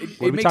 it What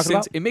are we makes talking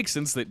sense. about? It makes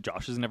sense that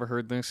Josh has never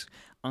heard this.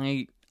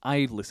 I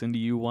listen to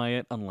you,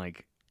 Wyatt, on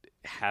like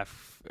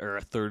half or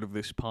a third of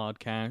this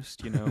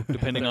podcast. You know,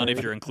 depending on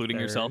if you're including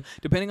yourself.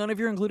 Depending on if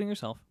you're including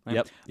yourself. Right?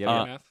 Yep. Yep. Uh,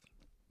 yep. Enough.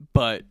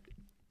 But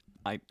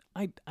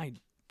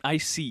I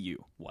see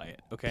you, Wyatt.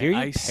 Okay. Period,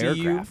 I see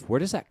paragraph. Where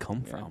does that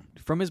come you from?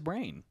 from his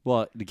brain.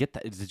 Well, to get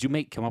that, did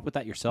you come up with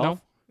that yourself?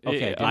 No.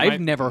 Okay. It dude. I've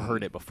never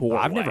heard it before.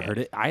 I've never Wyatt. heard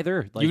it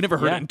either. Like, You've never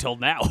heard yeah. it until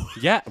now.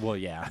 Yeah. Well,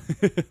 yeah.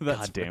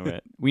 God damn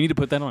it. We need to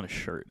put that on a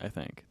shirt, I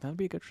think. That'd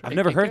be a good shirt. I've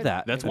never heard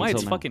that. That's why it's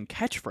until now. fucking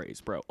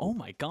catchphrase, bro. Oh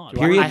my god.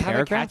 Period, I have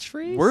a paragraph?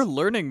 catchphrase. We're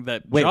learning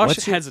that Wait, Josh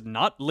what's your- has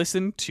not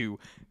listened to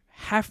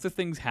half the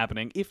things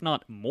happening, if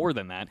not more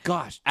than that,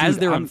 Gosh, as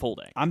dude, they're I'm-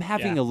 unfolding. I'm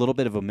having Yeah. a little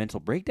bit of a mental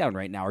breakdown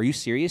right now. Are you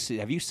serious?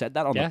 Have you said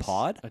that on Yes. the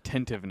pod?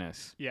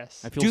 Attentiveness.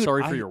 Yes. I feel Dude,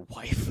 sorry for I- your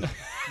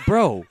wife.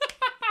 Bro,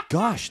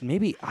 gosh,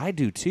 maybe I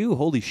do too.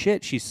 Holy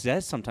shit. She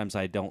says sometimes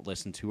I don't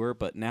listen to her,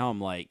 but now I'm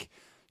like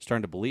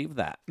starting to believe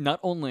that. Not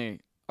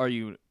only are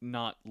you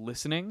not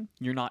listening,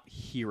 you're not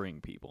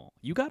hearing people.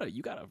 You gotta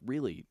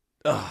really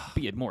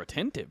be more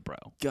attentive, bro.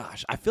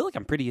 Gosh, I feel like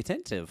I'm pretty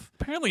attentive.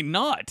 Apparently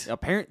not.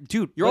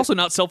 Dude, You're but- also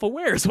not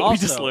self-aware, is what we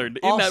just learned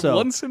in that also,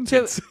 one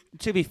sentence.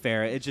 To be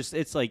fair,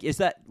 it's like,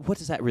 what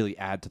does that really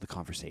add to the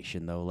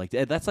conversation though? Like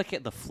that's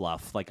like the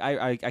fluff. Like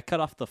I cut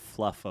off the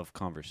fluff of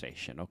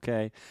conversation.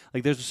 Okay,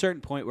 like there's a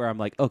certain point where I'm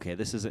like, okay,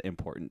 this isn't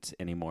important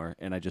anymore,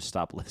 and I just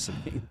stop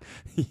listening.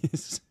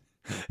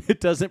 It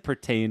doesn't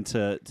pertain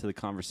to the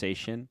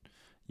conversation.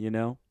 You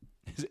know,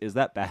 is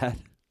that bad?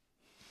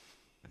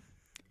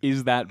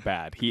 Is that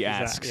bad? He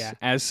that- asks, yeah.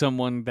 as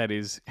someone that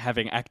is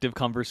having active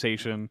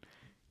conversation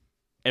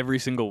every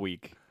single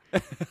week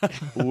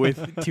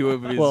with two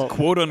of his Well-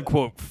 quote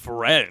unquote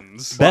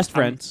friends. Best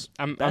friends.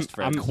 I'm Best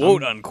friends.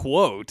 Quote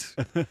unquote.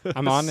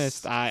 I'm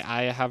honest.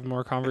 I have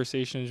more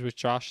conversations with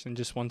Josh than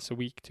just once a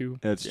week too.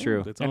 That's Yeah,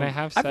 true. that's And all. I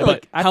have I said feel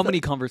like- How many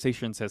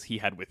conversations has he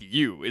had with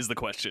you is the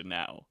question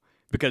now.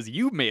 Because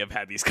you may have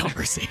had these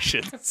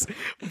conversations,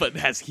 but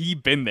has he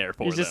been there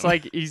for he's them? just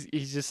like he's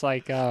just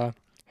like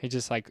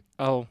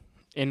oh,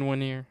 in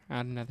one ear,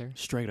 out another.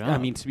 straight up. I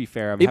mean, to be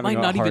fair, I'm it having might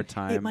a not hard even.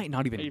 time. It might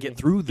not even Even- get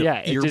through the Yeah,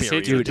 it ear just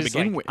hits barrier you to just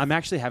begin like- with. I'm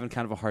actually having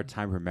kind of a hard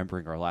time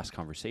remembering our last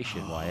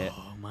conversation, Wyatt.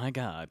 Oh my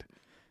god.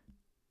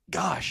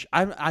 Gosh,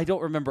 I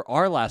don't remember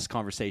our last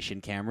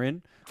conversation,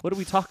 Cameron. What did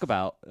we talk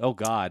about? Oh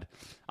God,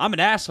 I'm an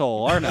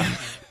asshole, aren't I?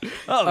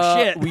 Oh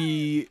shit.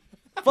 We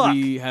Fuck.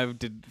 we have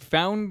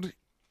found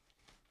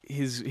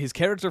his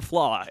character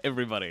flaw.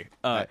 Everybody,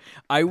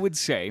 I would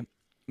say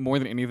more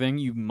than anything,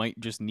 you might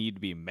just need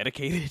to be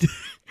medicated.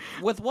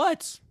 With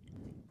what?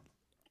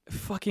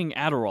 Fucking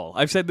Adderall.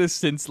 I've said this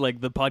since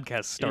like the podcast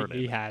He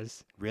started.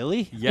 has.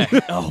 Really? Yeah.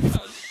 Oh,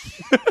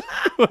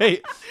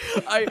 Wait.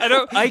 I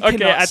don't. I okay,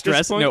 cannot at this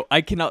stress. point- No,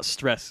 I cannot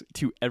stress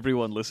to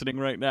everyone listening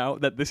right now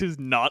that this is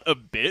not a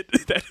bit.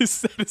 That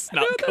is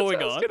not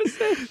going on.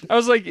 I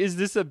was like, is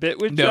this a bit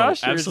with No,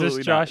 Josh, or is absolutely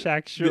this not. Josh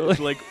actually?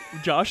 Like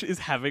Josh is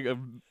having a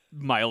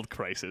mild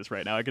crisis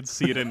right now. I can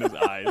see it in his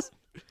eyes.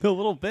 A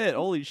little bit.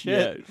 Holy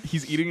shit. Yeah,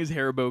 he's eating his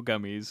Haribo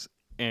gummies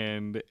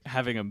and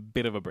having a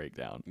bit of a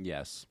breakdown.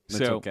 Yes.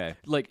 That's So, okay.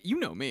 like, you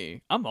know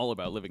me. I'm all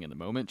about living in the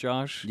moment,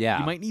 Josh. Yeah.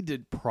 You might need to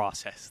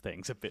process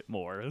things a bit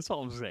more. That's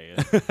all I'm saying.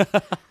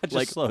 Just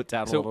like, slow it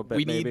down a so little bit.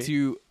 we maybe. need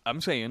to.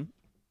 I'm saying,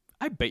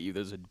 I bet you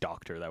there's a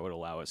doctor that would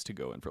allow us to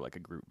go in for like a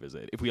group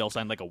visit if we all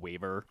signed like a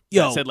waiver.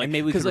 Yo, that said, like, and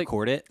maybe we 'cause, could like,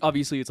 record it.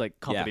 Obviously, it's like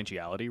Yeah.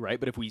 confidentiality, right?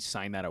 But if we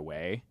sign that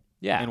away,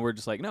 Yeah. And we're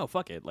just like, no,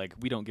 fuck it. Like,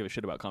 we don't give a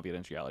shit about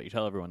confidentiality.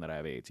 Tell everyone that I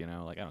have AIDS, you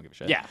know? Like, I don't give a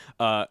shit.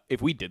 Yeah.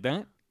 If we did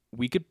that,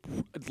 we could,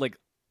 like,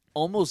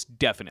 almost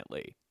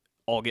definitely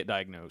all get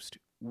diagnosed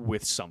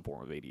with some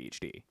form of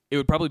ADHD. It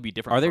would probably be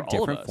different Are there for all of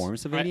different us.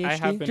 forms of I ADHD?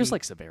 have been- Just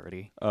like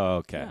severity. Oh,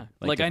 okay. Yeah.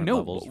 Like I different know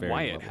levels, varying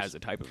Wyatt levels. has a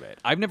type of it.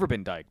 I've never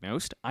been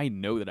diagnosed. I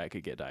know that I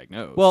could get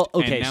diagnosed. Well,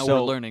 okay, and now so-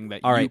 we're learning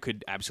that all you right.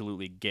 could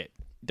absolutely get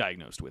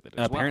diagnosed with it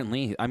as well.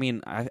 Apparently, I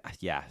mean,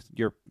 yeah,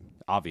 you're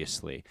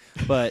obviously.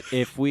 But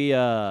if we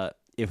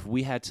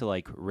had to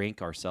like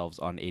rank ourselves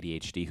on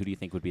ADHD, who do you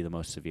think would be the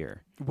most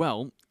severe?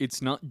 Well,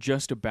 it's not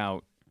just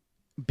about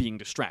being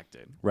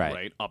distracted, Right.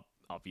 Right?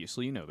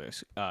 Obviously, you know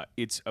this.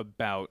 It's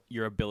about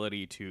your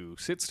ability to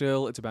sit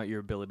still. It's about your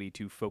ability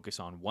to focus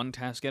on one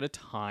task at a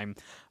time.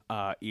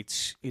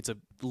 It's a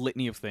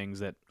litany of things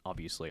that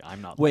obviously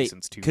I'm not Wait,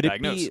 licensed to could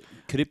diagnose.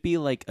 it be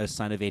like a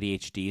sign of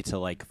ADHD to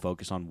like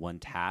focus on one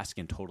task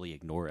and totally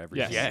ignore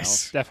everything Yes,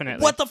 else?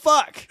 definitely. What the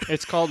fuck?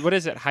 It's called, what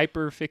is it,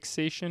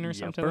 hyperfixation or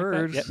something like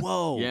bird. that? Yep.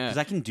 Whoa, Yeah. because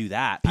I can do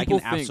that. People I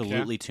can think-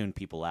 absolutely tune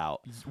people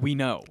out. We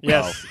know.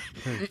 Yes.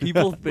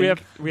 People think We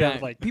have,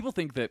 that, like- people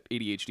think that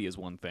ADHD is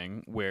one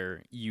thing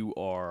where you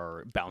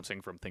are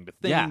bouncing from thing to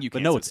thing. Yeah, you but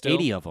can't no, sit it's still.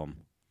 80 of them.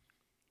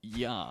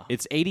 Yeah,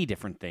 It's 80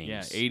 different things.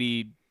 yeah,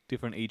 80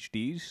 different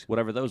HDs,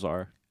 Whatever those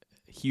are.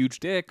 huge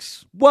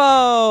dicks,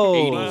 Whoa!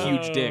 80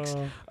 huge dicks.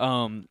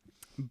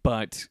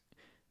 But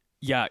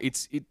yeah,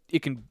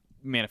 it can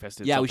manifest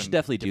itself. Yeah, we in should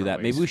definitely do different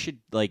that. Maybe we ways. should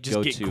like just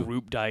go get to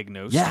group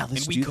diagnosed. Yeah,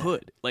 let's and we do that.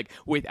 could like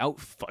without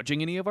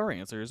fudging any of our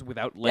answers,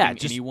 without letting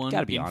just anyone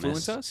gotta be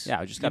influence honest. us. Yeah,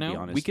 we just you gotta be know?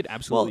 honest. We could well,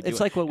 absolutely. it's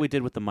do like what we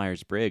did with the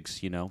Myers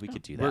Briggs. You know, we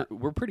could do that.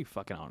 We're pretty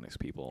fucking honest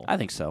people. I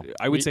think so.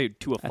 I would We- say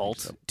to a think fault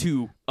so.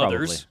 to Probably.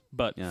 others,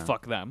 but Yeah.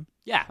 fuck them.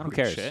 Yeah, I who don't give a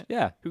cares? shit.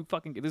 Yeah, Who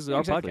fucking? This is Yeah, our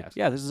exactly. podcast.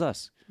 Yeah, this is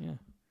us. Yeah.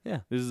 Yeah.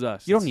 This is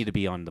us. You don't need to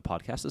be on the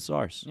podcast. This is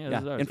ours. Yeah,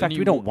 this is ours. In And fact, you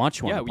we don't won't- want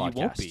you on the Yeah, podcast.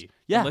 you won't be.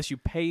 Yeah. Unless you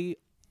pay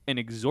an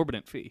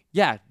exorbitant fee.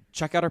 Yeah,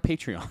 check out our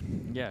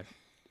Patreon. Yeah.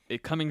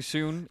 It coming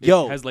soon.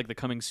 Yo. It has like the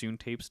coming soon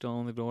tape still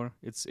on the door.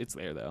 It's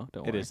there though.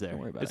 Don't worry. Don't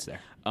worry about It's it.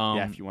 there. Um,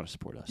 Yeah, if you want to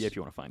support us. yeah, if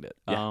you want to find it.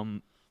 Yeah.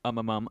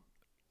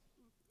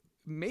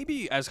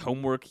 Maybe as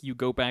homework you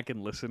go back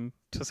and listen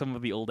to some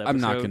of the old I'm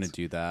episodes. not going to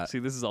do that. See,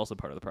 this is also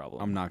part of the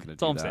problem. I'm not going to That's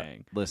do all I'm that.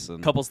 saying.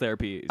 Listen. Couples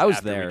therapy is I was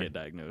after there. we get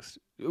diagnosed.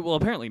 Well,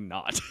 apparently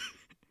not.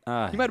 You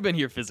might have been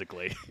here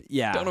physically.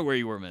 yeah. Don't know where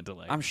you were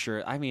mentally. I'm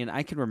sure. I mean,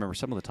 I can remember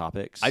some of the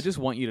topics. I just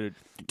want you to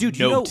Dude,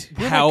 you know, note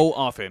we're how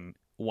often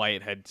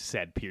Wyatt had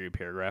said period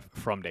paragraph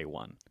from day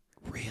one.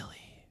 really.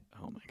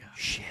 Oh my gosh.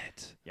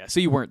 Shit. Yeah, so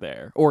you weren't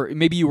there. Or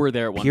maybe you were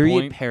there at one Period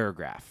point.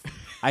 paragraph.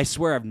 I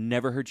swear I've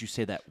never heard you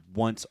say that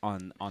once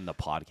on the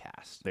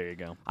podcast. There you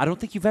go. I don't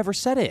think you've ever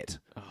said it.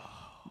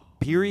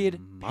 Period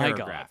My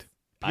paragraph. God.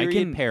 I Period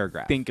can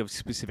paragraph. think of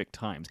specific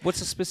times. What's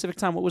the specific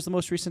time? What was the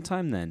most recent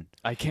time then?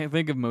 I can't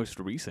think of most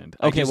recent.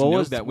 Okay, I just well, know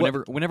what's- that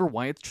what- whenever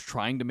Wyatt's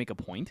trying to make a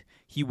point,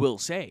 he will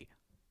say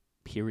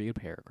period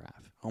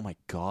paragraph. Oh my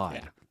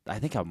god. Yeah. I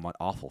think I'm an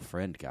awful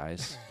friend,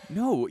 guys.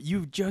 No,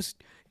 you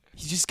just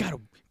gotta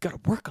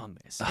work on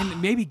this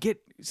and maybe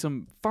get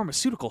some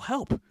pharmaceutical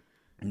help.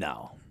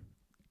 No.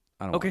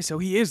 I don't Okay, so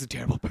he is a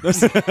terrible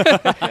person.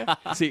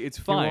 See, it's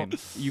fine.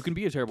 You can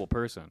be a terrible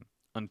person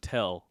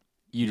until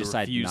You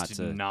decide refuse not to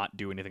to- not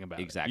do anything about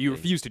Exactly. it. You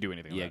refuse to do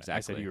anything Yeah, about it. I said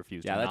exactly. you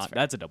refuse Yeah, to that's not. fair.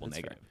 That's a double That's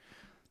negative.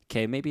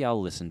 Okay, maybe I'll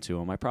listen to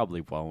him. I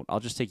probably won't. I'll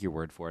just take your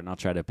word for it, and I'll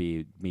try to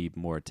be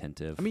more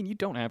attentive. I mean, you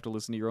don't have to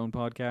listen to your own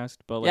podcast,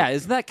 but like, yeah,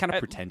 isn't that kind of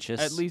at- pretentious?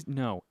 At least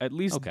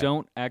Okay.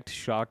 don't act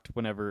shocked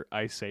whenever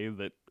I say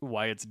that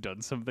Wyatt's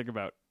done something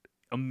about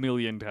a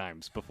million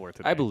times before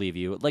today. I believe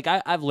you. Like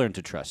I've learned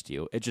to trust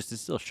you. It just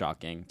is still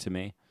shocking to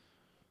me,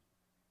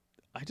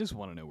 I just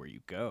want to know where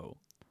you go.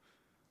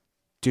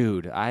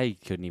 dude. I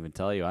couldn't even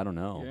tell you. I don't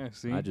know. Yeah,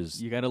 see, I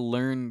just you got to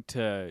learn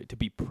to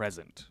be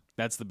present.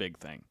 That's the big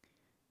thing.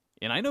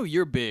 And I know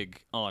you're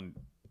big on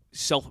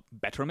self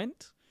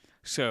betterment.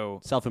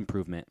 So, self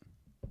improvement.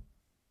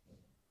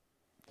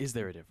 is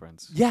there a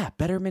difference? Yeah,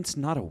 betterment's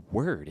not a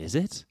word, is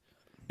it?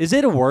 Is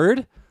it a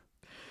word?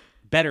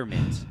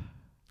 Betterment.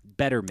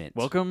 Betterment.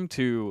 Welcome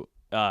to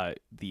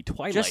the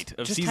twilight just,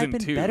 of just season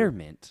type in 2.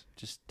 betterment.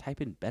 Just type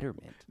in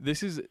betterment.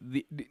 This is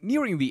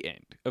nearing the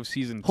end of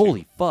season 2.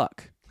 Holy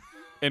fuck.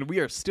 And we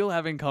are still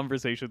having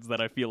conversations that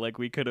I feel like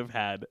we could have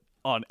had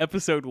on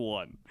episode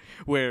 1,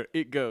 where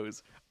it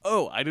goes,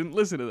 "Oh, I didn't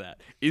listen to that.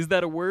 Is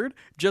that a word?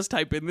 Just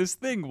type in this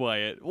thing,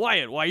 Wyatt.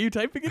 Wyatt, why are you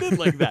typing it in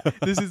like that?"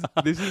 This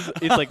is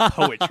it's like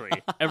poetry.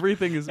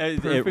 Everything is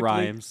It perfectly,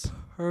 rhymes.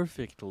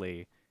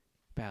 perfectly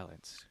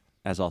balanced.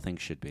 As all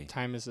things should be.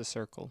 Time is a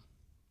circle.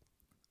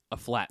 A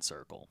flat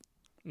circle.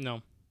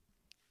 No.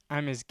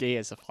 I'm as gay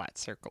as a flat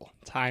circle.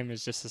 Time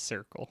is just a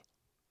circle.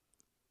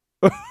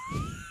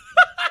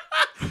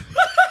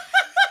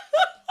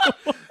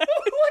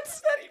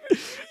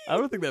 I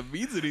don't think that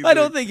means anything. I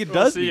don't think it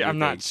Well, does. see, mean I'm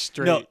not anything.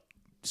 straight. No.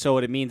 So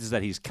what it means is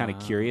that he's kind of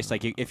curious.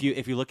 Like if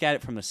you look at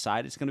it from the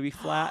side, it's going to be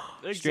flat,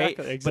 straight.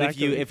 Exactly, But if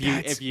you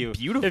exactly. if you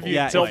beautiful. If you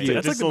Yeah, tilt if you- it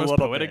that's like just the a most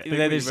little poetic bit. thing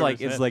then we've it's ever like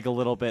said. it's like a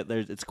little bit.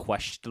 It's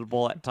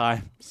questionable at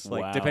times.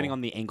 Like Wow. depending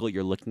on the angle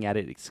you're looking at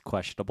it, it's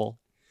questionable.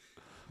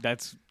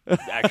 That's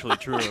actually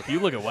true. If you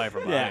look at Why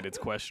From Behind, Yeah. it's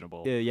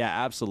questionable. Yeah,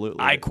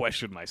 absolutely. I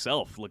question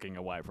myself looking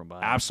at Why From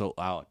Behind.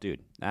 absolutely. Oh,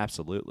 dude,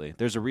 absolutely.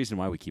 There's a reason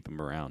why we keep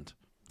him around.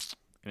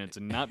 And it's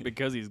not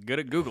because he's good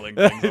at Googling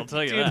things, I'll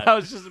tell you Dude, that. I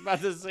was just about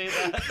to say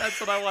that.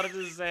 That's what I wanted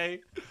to say.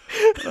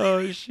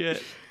 Oh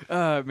shit.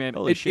 Man,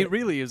 Holy it shit.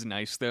 really is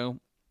nice, though,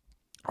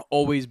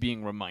 always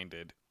being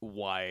reminded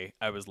why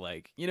I was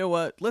like, you know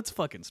what? Let's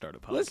fucking start a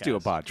podcast. Let's do a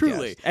podcast.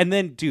 Truly. And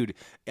then, dude,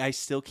 I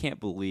still can't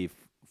believe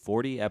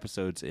 40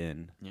 episodes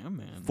in. Yeah,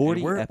 man.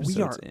 40 And we are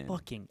episodes in.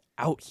 fucking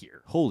out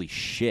here. Holy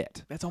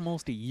shit. That's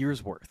almost a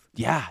year's worth.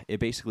 Yeah, it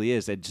basically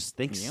is. And just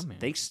thanks, Yeah, man.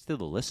 thanks to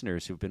the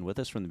listeners who've been with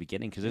us from the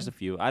beginning. Because there's a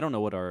few. I don't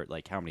know what our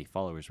how many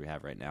followers we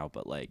have right now,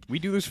 but We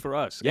do this for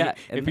us. Yeah, And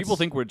and if people that's-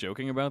 think we're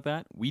joking about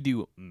that, we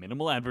do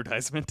minimal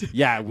advertisement.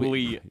 Yeah,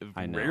 we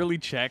I know. rarely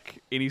check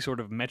any sort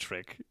of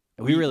metric.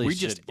 we really we should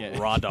just get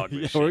raw dog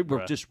Yeah, this we're shit,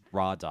 bruh. just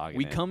raw dogging.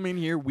 We it. come in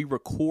here, we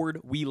record,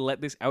 we let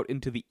this out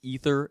into the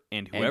ether,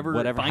 and And whoever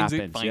whatever finds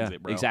happens, it finds yeah,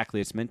 it, bro. exactly.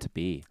 It's meant to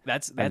be.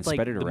 That's And like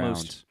spread it the around.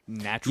 most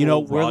natural You know,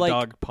 we're raw like-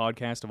 dog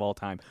podcast of all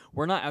time.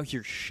 We're not out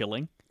here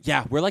shilling.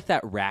 Yeah, we're like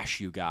that rash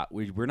you got.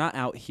 We're not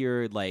out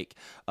here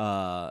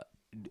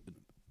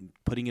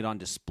putting it on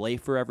display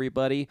for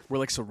everybody, We're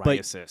like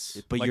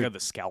psoriasis, but like you're- on the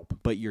scalp.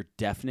 but you're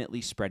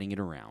definitely spreading it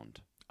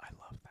around. I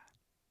love that.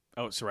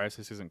 Oh,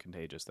 psoriasis isn't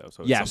contagious though,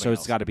 so it's Yeah, something so it's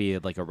else. got to be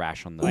like a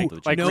rash on the Ooh,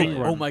 the like no,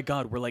 ringworm. oh my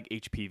god, we're like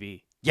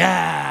HPV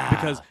Yeah,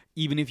 because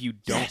even if you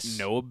don't Yes.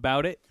 know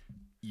about it,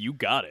 you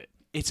got it.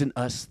 it's an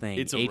us thing.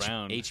 It's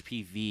around.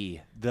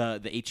 HPV,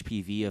 the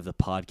HPV of the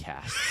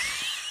podcast.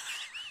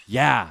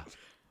 Yeah,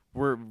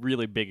 We're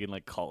really big in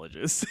like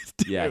colleges.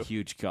 too. yeah,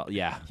 huge.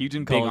 Yeah, huge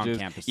in big on colleges.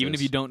 campuses. Even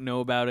if you don't know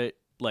about it,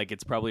 like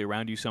it's probably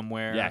around you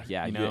somewhere. Yeah,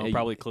 yeah, You know, you-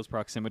 probably close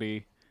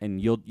proximity. and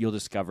you'll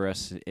discover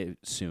us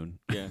soon.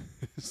 Yeah.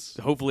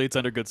 Hopefully, it's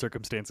under good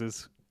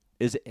circumstances.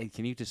 Is it,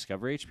 can you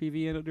discover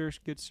HPV under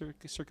good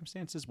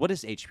circumstances? What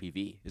is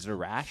HPV? Is it a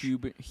rash?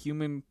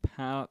 Human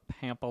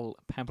papillomavirus.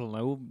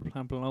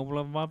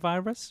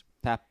 Papillomavirus.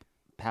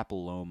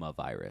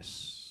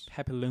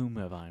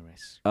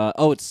 Papillomavirus.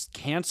 Oh, it's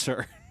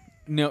cancer.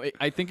 No,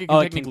 I think it can Oh,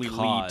 it technically can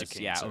lead cause. to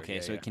cancer. Yeah, okay,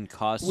 so yeah. it can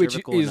cause Which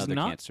cervical is and other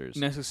not cancers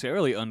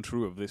necessarily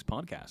untrue of this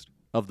podcast.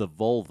 of the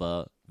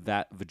vulva,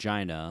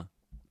 vagina,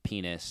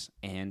 penis,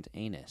 and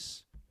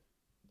anus.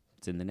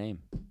 It's in the name.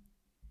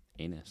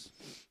 Anus.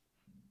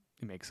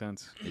 It makes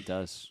sense. It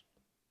does.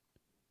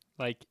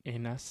 Like a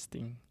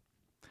nesting.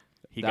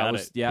 He That got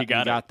was, it. Yeah, he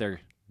got it. there,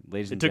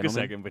 ladies It and took a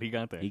gentlemen. second, but he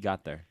got there. He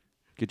got there.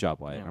 Good job,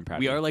 Wyatt. Yeah. I'm proud.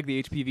 We of are you. like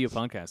the HPV of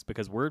podcasts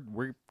because we're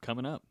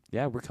coming up.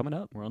 Yeah, we're coming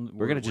up. We're on.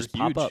 We're gonna just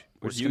pop huge. up.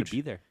 We're We're just gonna huge.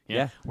 be there. Yeah.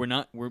 Yeah. We're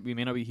not. We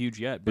may not be huge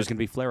yet, There's but gonna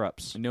be flare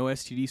ups. no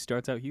STD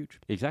starts out huge.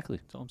 Exactly.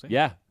 That's all I'm saying.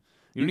 Yeah.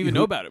 You don't even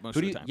know about it most Who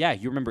of do the you, time. Yeah,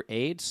 you remember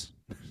AIDS?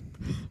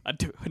 I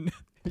do.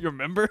 You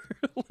remember?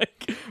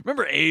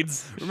 Remember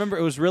AIDS? Remember,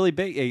 it was really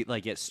big.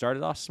 It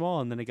started off small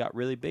and then it got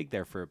really big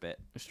there for a bit.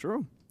 It's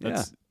true.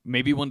 Yeah.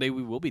 Maybe one day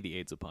we will be the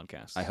AIDS of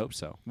podcasts. I hope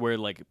so. Where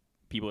like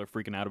people are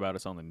freaking out about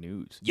us on the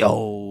news.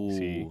 Yo.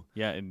 See?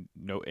 Yeah, and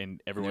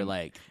And everyone they're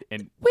like,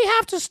 and we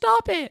have to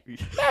stop it.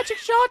 Magic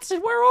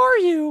Johnson, where are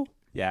you?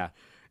 Yeah.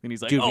 and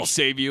he's like, Dude, we "I'll sh-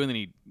 save you," and then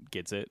he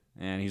gets it.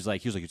 And he's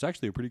like, it's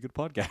actually a pretty good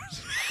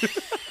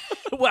podcast.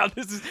 Wow,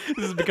 this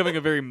is becoming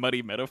a very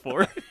muddy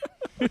metaphor.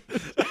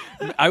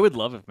 I would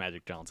love if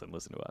Magic Johnson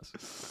listened to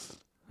us.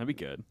 That'd be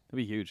good. That'd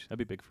be huge. That'd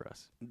be big for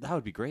us. That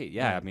would be great.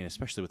 Yeah, Yeah. I mean,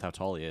 especially with how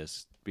tall he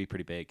is. Be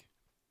pretty big.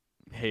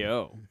 Hey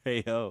oh.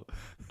 Hey ho.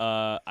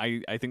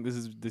 I think this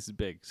is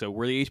big. So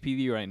we're the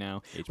HPV right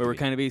now, where we're HPV.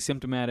 kind of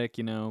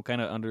asymptomatic,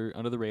 kind of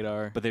under the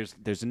radar. But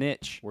there's an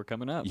itch. We're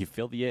coming up. You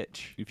feel the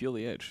itch. You feel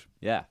the itch,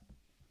 Yeah.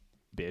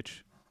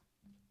 bitch,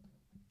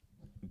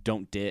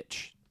 Don't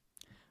ditch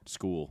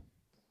school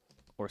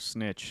or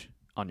snitch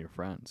on your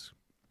friends,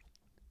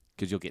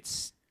 because you'll get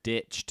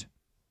stitched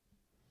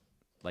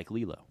like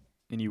Lilo.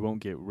 and you won't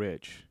get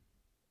rich.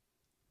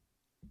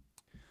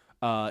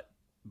 But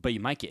you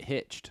might get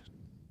hitched.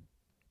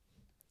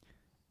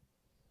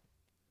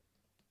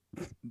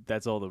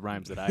 That's all the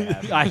rhymes that I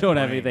have. I don't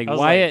have anything. I was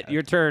Wyatt, like-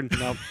 your turn.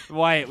 No,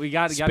 Wyatt, we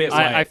got Spit, to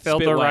Wyatt. I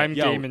failed Spit, the Wyatt. rhyme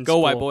Yo, game in go,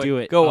 school. white boy. Do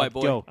it. Go, white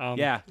boy. Go.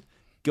 Yeah.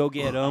 Go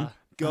get him.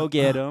 Go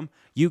get him.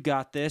 You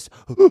got this.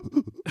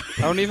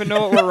 I don't even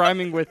know what we're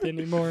rhyming with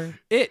anymore.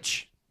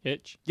 Itch.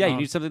 Itch. Yeah, you Oh.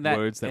 need something that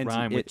Words that ends in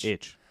rhyme with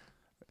itch.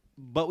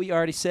 But we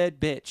already said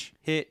bitch,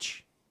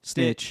 hitch,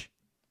 stitch,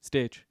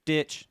 Stitch.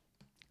 ditch,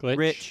 Glitch.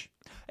 rich.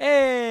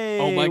 Hey!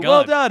 Oh my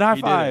Well God. done. High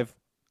He did it. five.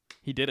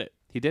 He did it.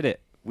 He did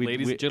it.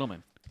 Ladies and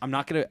gentlemen. I'm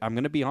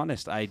gonna be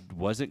honest. I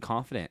wasn't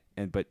confident,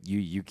 but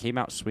you came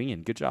out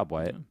swinging. Good job,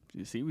 Wyatt.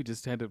 You see, we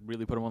just had to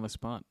really put him on the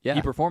spot. Yeah.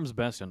 He performs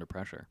best under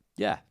pressure.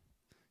 Yeah.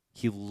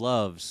 He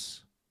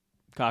loves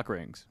Cock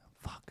rings.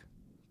 fuck.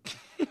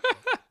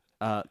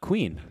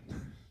 Queen.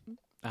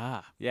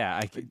 Ah.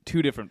 Yeah.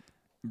 Two different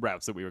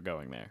routes that we were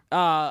going there.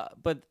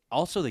 But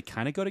also they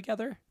kind of go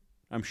together.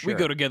 I'm sure We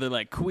go together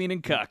like queen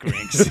and cock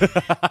rings. Oh,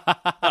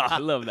 I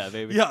love that,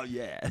 baby. Yeah,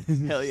 yeah.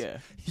 Hell yeah.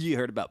 You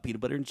heard about peanut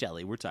butter and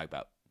jelly. We're talking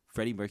about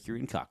Freddie Mercury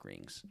and cock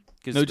rings.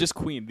 No, just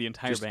Queen, the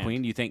entire just band.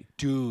 Queen. You think,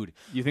 dude?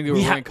 You think they were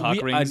We wearing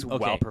cock rings okay.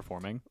 while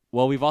performing?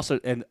 Well, we've also,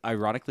 and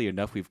ironically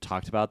enough, we've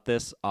talked about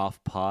this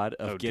off pod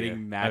of Oh, dear.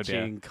 getting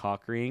matching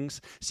cock rings.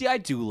 See, I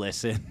do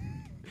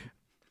listen.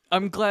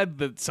 I'm glad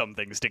that some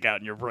things stick out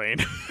in your brain.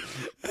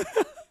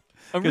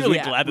 I'm 'Cause really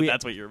we- glad that we-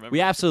 that's what you remember.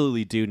 We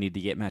absolutely do need to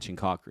get matching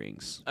cock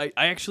rings. I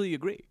actually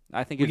agree.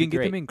 I think We it'd can be get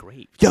great. them in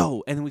great.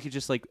 Yo, and then we could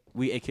just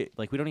we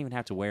don't even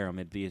have to wear them.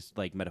 It'd be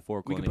like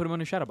metaphorical. We can put them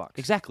in a shadow box.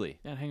 exactly.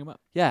 Yeah, hang them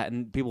up. Yeah,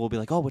 and people will be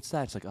like, "Oh, what's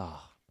that?" It's like,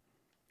 "Oh,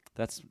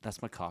 that's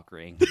my cock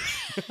ring."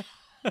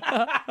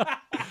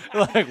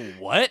 Like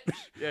what?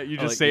 Yeah, you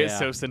just just say say it it so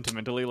so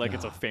sentimentally, like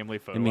it's a family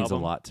photo It means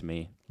album. a lot to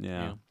me. Yeah.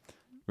 Yeah.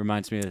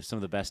 Reminds me of some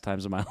of the best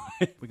times of my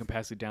life. We can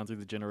pass it down through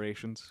the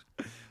generations.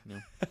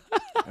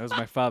 That was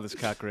my father's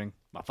cock ring,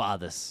 My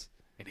father's.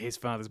 and his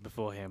father's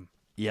before him.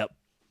 Yep.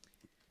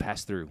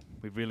 Pass through.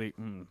 We really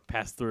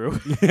passed through.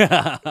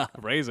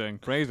 Praising.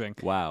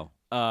 Wow.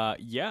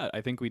 Yeah,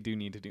 I think we do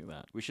need to do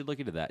that. We should look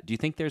into that. Do you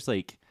think there's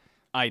like?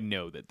 I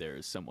know that there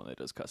is someone that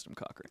does custom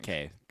cock rings.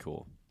 Okay,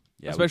 cool.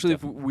 Yeah, we Especially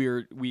if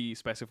definitely- we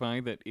specify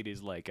that it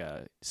is like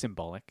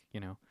symbolic,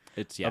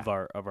 it's of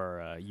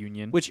our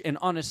union. Which, and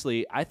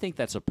honestly, I think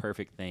that's a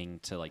perfect thing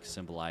to like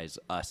symbolize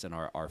us and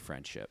our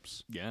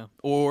friendships. Yeah.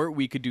 Or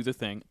we could do the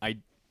thing.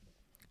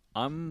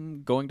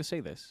 I'm going to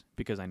say this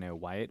because I know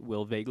Wyatt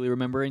will vaguely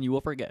remember and you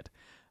will forget.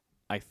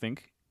 I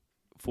think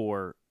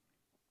for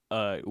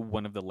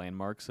one of the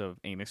landmarks of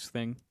Anus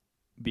thing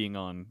being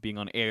on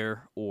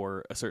air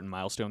or a certain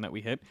milestone that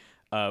we hit,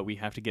 we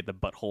have to get the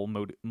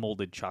butthole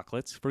molded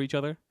chocolates for each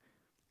other.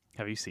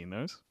 Have you seen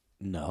those?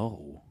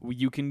 No.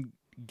 You can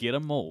get a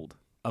mold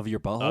Of your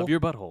butthole? of your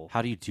butthole.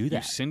 How do you do You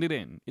that? send it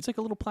in. It's like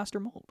a little plaster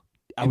mold.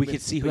 We But-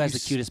 could see who but has you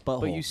the cutest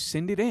butthole. But you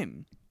send it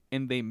in,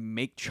 and they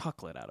make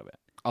chocolate out of it.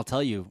 I'll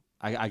tell you,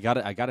 I got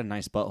a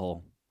nice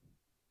butthole.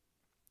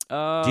 Do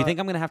Do you think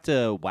I'm gonna have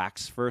to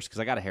wax first? Because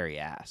I got a hairy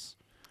ass.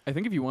 I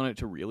think if you want it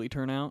to really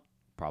turn out,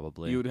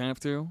 Probably. you would have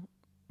to.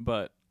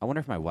 But I wonder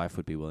if my wife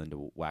would be willing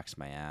to wax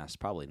my ass.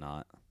 Probably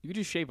not. you could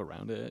just shave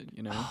around it.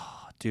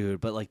 Oh, dude,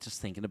 but like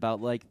just thinking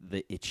about like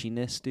the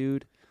itchiness,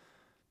 dude.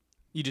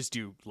 You just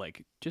do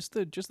like just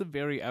the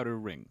very outer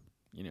ring.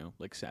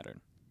 Like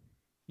Saturn.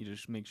 You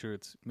just make sure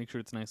it's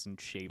nice and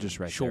shaven, Just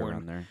right there shorn.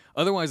 around there.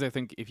 Otherwise, I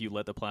think if you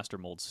let the plaster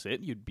mold sit,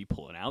 you'd be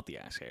pulling out the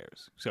ass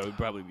hairs. So it'd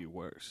probably be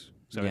worse.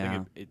 So I Yeah,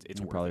 think it's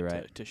you're worth probably it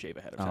right. to shave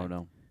ahead of Oh time.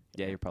 no.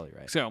 Yeah, you're probably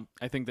right. So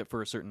I think that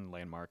for a certain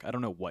landmark, I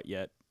don't know what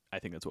yet. I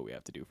think that's what we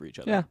have to do for each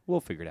other. Yeah,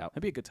 we'll figure it out.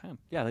 That'd be a good time.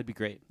 Yeah, that'd be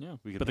great. Yeah,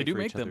 We could but they pay do for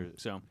make each them. other-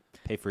 So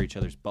Pay for each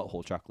other's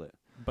butthole chocolate.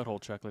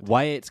 butthole chocolate.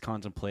 Wyatt's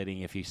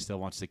contemplating if he still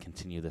wants to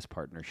continue this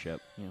partnership.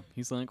 Yeah,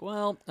 he's like,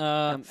 well,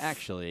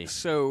 Actually,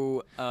 so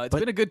it's but-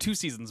 been a good 2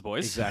 seasons,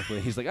 boys.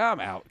 exactly. He's like, I'm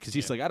out because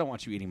he's like, I don't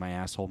want you eating my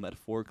asshole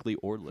metaphorically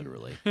or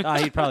literally.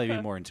 He'd probably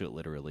be more into it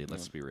literally.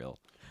 Let's be real.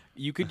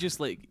 You could just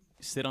like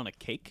sit on a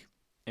cake,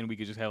 and we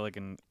could just have like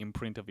an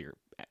imprint of your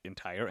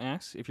entire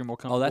ass if you're more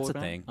comfortable. that's with a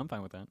that. thing. I'm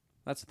fine with that.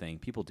 That's the thing.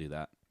 People do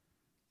that.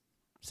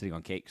 Sitting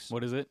on cakes.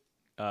 What is it?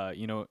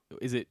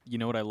 Is it you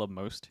know what I love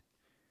most?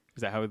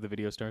 Is that how the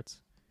video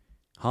starts?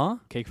 Huh?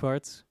 Cake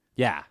farts.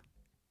 Yeah.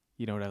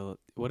 You know what I love?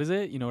 What is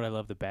it? You know what I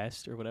love the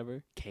best, or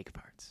whatever? Cake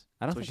farts.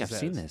 I don't That's what think she I've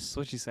seen says. this. That's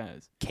what she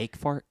says. Cake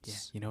farts? Yeah.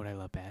 You know what I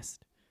love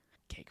best?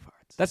 Cake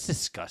farts. That's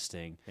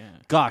disgusting. yeah.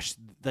 Gosh,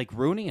 like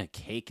ruining a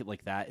cake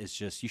like that is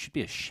just, you should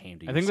be ashamed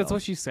of yourself. I think that's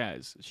what she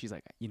says. She's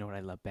like, you know what I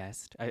love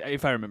best?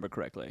 If I remember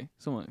correctly.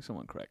 Someone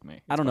correct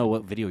me. I don't know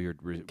what video you're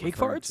Cake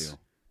referring farts? to.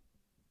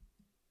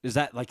 Is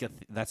that like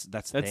that's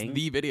That's thing?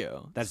 the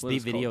video. That's what the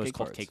it's video is Cake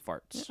called farts. Cake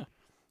Farts. Yeah.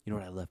 You know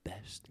what I love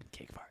best?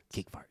 Cake farts.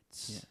 Cake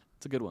Farts. Yeah.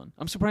 It's a good one.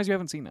 I'm surprised you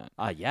haven't seen that.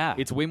 Yeah.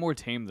 It's way more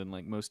tame than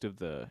like most of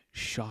the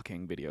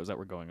shocking videos that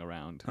were going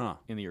around Huh.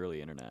 in the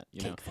early internet.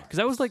 You know, Cake because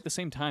that was like the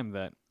same time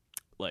that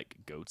like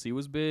Goatsy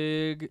was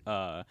big.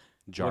 Jar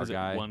what is it?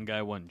 guy. One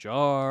guy, one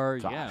jar.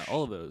 Yeah, Gosh.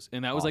 all of those,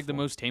 and that was like the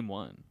Awful. most tame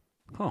one.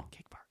 Huh.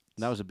 Cake farts.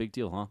 That was a big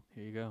deal, huh?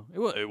 Here you go.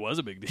 It was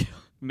a big deal.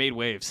 Made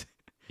waves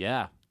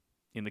Yeah.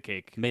 in the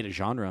cake. Made a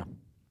genre.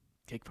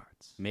 Cake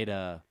farts. Made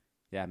a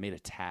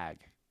tag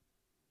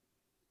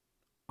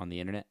on the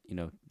internet. You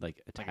know,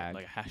 like a tag.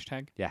 Like a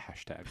hashtag. Yeah,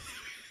 hashtag.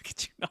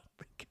 Could you not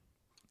think?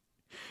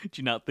 Did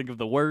you not think of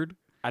the word?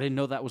 I didn't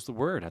know that was the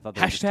word. I thought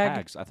they were just Hashtag?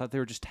 tags. I thought they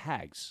were just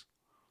tags.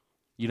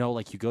 You know,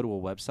 like you go to a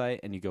website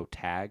and you go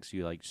tags.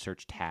 You like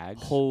search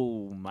tags.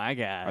 Oh my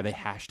god. Are they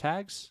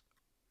hashtags?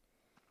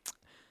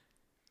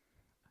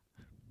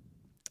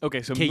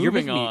 Okay, so Okay,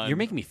 moving on. you're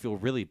making me feel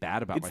really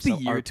bad about it's myself.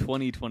 the year Are-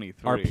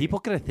 2023. Are people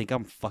gonna think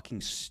I'm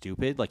fucking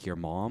stupid, like your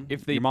mom?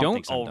 If they Your mom don't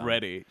thinks I'm dumb.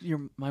 already,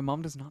 my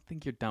mom does not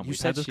think you're dumb. You We've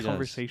said had this she does.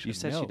 conversation. You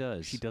said she No,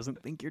 does. She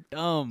doesn't think you're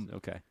dumb.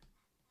 Okay.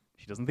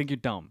 She doesn't think you're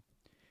dumb.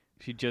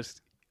 She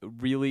just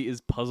really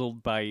is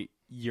puzzled by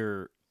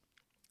your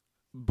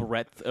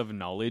breadth of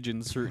knowledge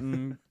in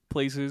certain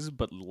places,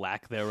 but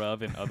lack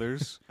thereof in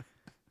others.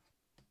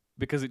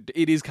 Because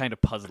it is kind of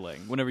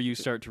puzzling whenever you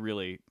start to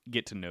really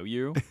get to know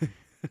you.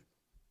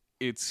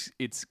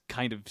 it's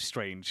kind of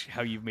strange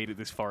how you've made it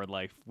this far in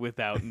life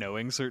without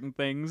knowing certain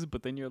things,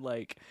 but then you're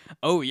like,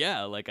 oh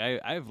yeah, like I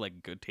have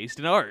like good taste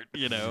in art,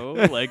 you know,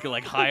 like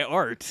high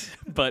art.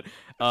 But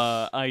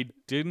I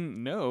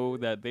didn't know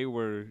that they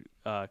were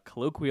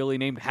colloquially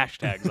named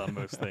hashtags on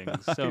most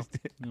things. So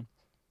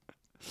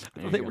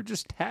there you They go. were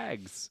just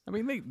tags. I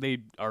mean, they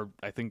are,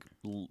 I think,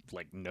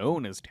 like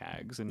known as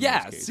tags. In Yeah,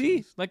 most cases.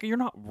 see? Like you're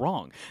not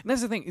wrong. And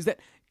that's the thing is that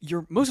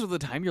you're most of the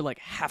time you're like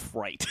half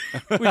right,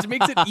 which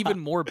makes it even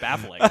more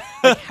baffling.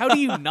 Like, how do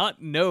you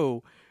not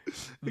know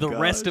the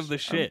rest of the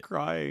shit? I'm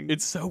crying.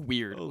 It's so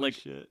weird. Holy like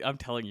shit. I'm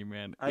telling you,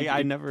 man.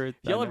 I never. If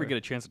y'all ever get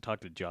a chance to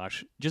talk to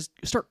Josh, just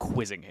start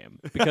quizzing him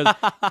because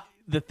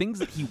the things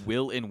that he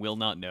will and will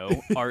not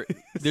know are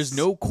there's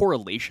no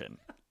correlation.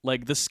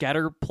 Like the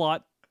scatter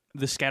plot.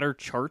 The scatter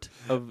chart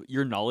of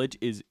your knowledge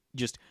is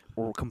just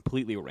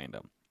completely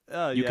random.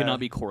 You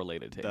cannot be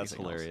correlated to That's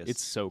anything else. hilarious.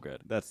 It's so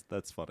good. That's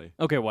funny.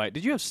 Okay, Wyatt,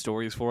 did you have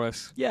stories for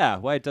us? Yeah,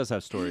 Wyatt does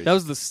have stories. That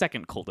was the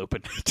second cold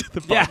open to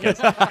the Yeah.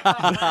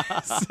 podcast.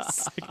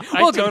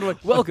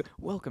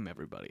 Welcome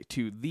everybody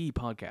to the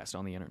podcast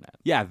on the internet,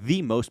 yeah,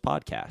 the most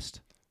podcast.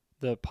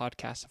 The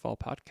podcast of all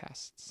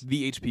podcasts.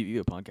 the HPV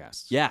of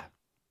podcasts. Yeah,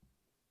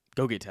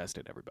 Go get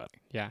tested, everybody.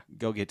 Yeah.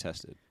 go get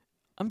tested.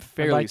 I'm And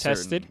fairly by certain.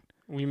 tested,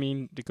 we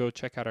mean to go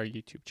check out our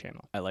YouTube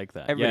channel. I like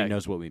that. Everybody yeah,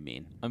 knows what we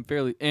mean. I'm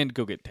fairly and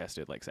go get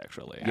tested like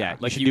sexually. Yeah, you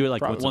like should do it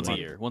like once once a a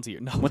year. Once a year.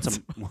 No, What's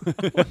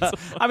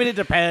I mean, it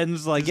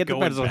depends. Like, Just it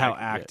depends going on how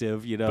back, yeah.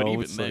 active, you know. But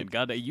even it's then, like-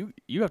 God, you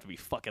have to be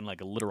fucking like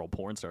a literal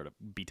porn star to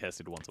be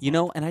tested once a you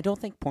month. know, and I don't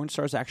think porn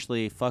stars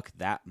actually fuck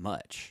that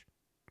much.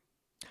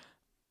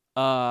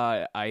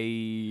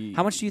 I.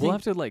 How much do you we'll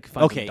think- have to like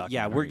find Okay, some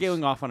yeah, we're documentaries.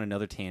 going off on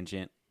another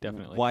tangent.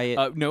 Definitely.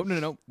 Wyatt,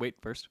 No. Wait,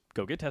 first,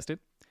 go get tested.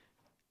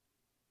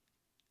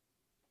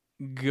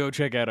 Go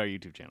check out our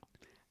YouTube channel.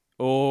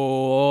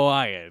 Oh,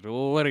 Wyatt,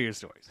 what are your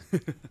stories?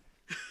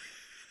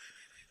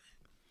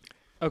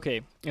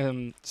 Okay.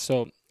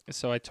 So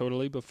I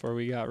totally, before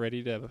we got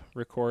ready to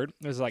record,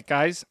 I was like,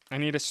 guys, I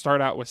need to start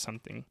out with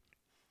something.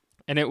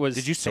 And it was.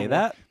 did you say so-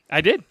 that?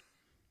 I did.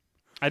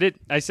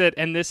 I said,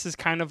 and this is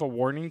kind of a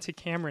warning to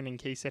Cameron in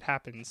case it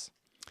happens,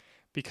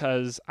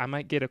 because I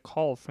might get a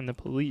call from the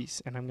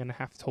police and I'm gonna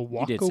have to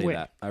walk You did away. say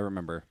that. I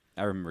remember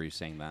you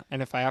saying that.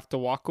 And if I have to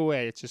walk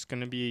away, it's just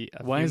gonna be.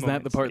 Why is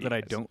that the part that I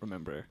you guys- don't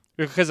remember?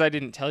 Because I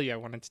didn't tell you. I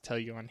wanted to tell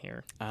you on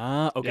here.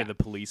 Ah, okay, Yeah. the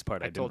police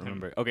part I, I didn't told him.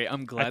 remember. Okay,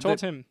 I'm glad I told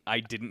that him.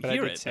 I didn't but I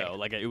hear did it say though. it.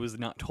 Like it was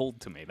not told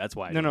to me. That's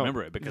why I No, don't no,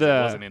 remember it because the-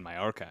 it wasn't in my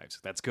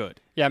archives. That's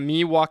good. Yeah,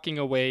 me walking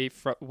away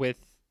with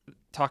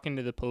talking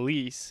to the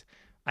police.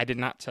 I did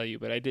not tell you,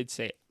 but I did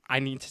say I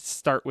need to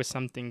start with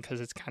something because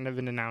it's kind of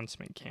an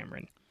announcement,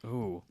 Cameron.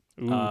 Ooh.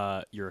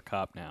 Ooh. You're a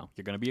cop now.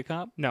 You're gonna be a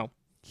cop. No,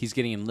 He's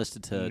getting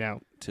enlisted to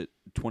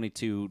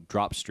 22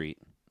 Drop Street,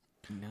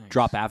 Nice.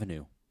 Drop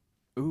Avenue.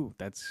 Ooh,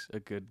 that's a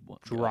good one.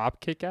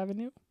 Dropkick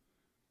Avenue.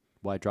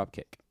 Why drop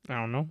kick? I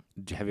don't know.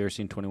 Have you ever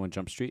seen 21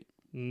 Jump Street?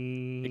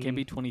 It can't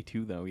be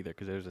 22 though either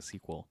because there's a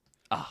sequel.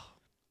 Ah.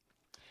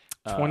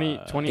 20,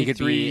 It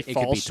 23 could be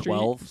Fall Street,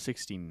 12.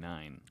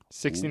 69.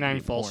 69 Ooh,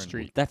 Fall porn.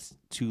 Street. That's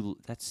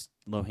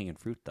low hanging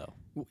fruit though.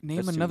 Name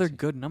That's too another easy.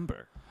 good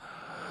number.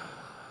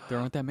 There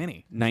aren't that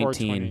many.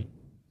 19.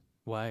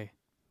 Why?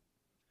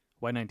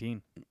 Why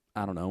 19?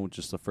 I don't know,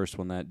 just the first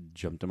one that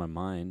jumped in my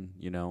mind,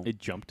 you know. It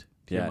jumped.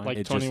 To Yeah, your mind? Like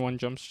it just- 21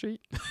 Jump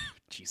Street.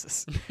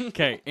 Jesus.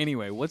 Okay.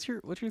 Anyway, what's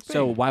your thing?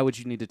 So why would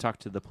you need to talk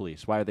to the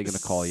police? Why are they going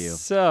to call you?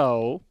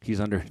 So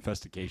He's under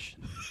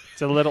investigation.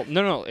 it's a little.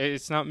 No,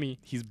 it's not me.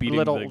 he's A beating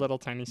little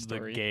tiny the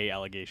story. gay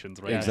allegations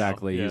right Yeah. now.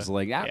 Exactly. Yeah. He's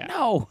like, Yeah.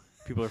 no,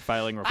 People are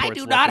filing reports. I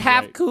do left not and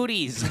have right.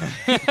 cooties.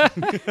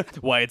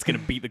 Why it's gonna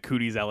beat the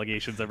cooties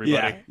allegations,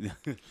 everybody.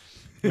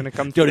 Gonna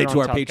come Donate through to on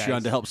our top, Patreon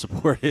guys. to help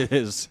support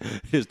his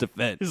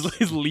defense.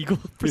 His legal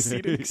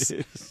proceedings.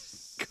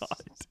 God,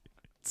 it's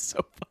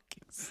so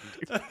fucking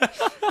stupid.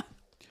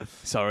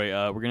 Sorry,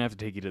 we're gonna have to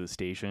take you to the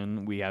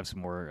station. We have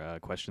some more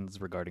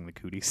questions regarding the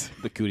cooties.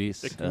 The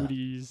cooties. The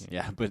cooties.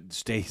 Yeah, but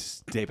stay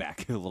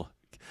back a little.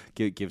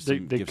 Give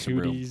The some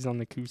room. cooties on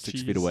the coochies.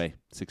 6 feet away.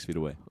 6 feet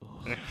away.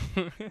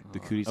 The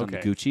cooties on the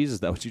Okay. Gucci's. Is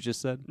that what you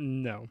just said?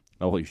 No.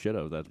 Oh, well, you should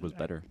have. That was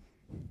better.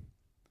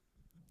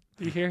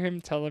 Do you hear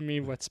him telling me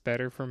what's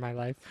better for my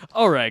life?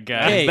 All right,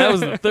 guys, Hey. that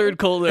was the third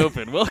cold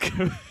open.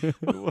 Welcome,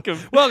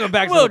 Welcome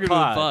back welcome to the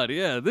pod.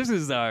 Yeah, this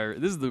is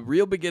the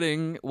real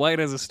beginning. White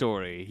has a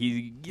story.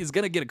 He is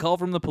gonna get a call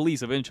from the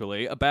police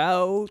eventually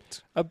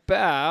about.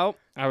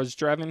 I was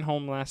driving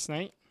home last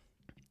night,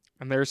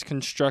 and there's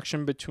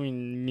construction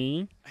between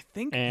me. I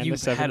think And the you've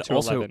 7 had to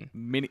also 11.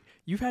 many.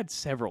 You've had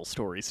several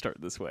stories start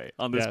this way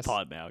on this Yes.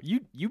 pod now.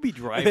 You be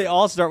driving. They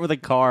all start with a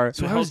car.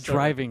 So They I all was start with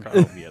driving a car.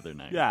 home the other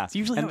night. Yeah. It's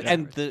usually how it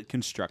and starts. the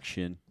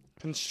construction.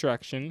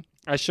 Construction.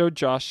 I showed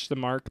Josh the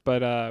mark,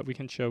 but we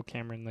can show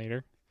Cameron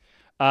later.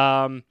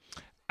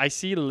 I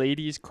see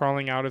ladies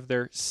crawling out of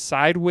their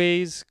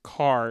sideways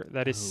car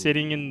that is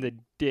sitting in the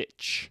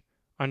ditch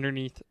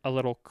underneath a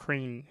little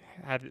crane.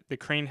 The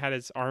crane had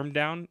its arm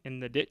down in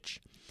the ditch.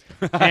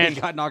 And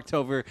he got knocked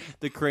over.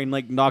 The crane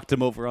knocked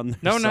him over on the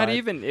No, side. not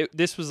even.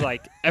 This was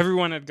like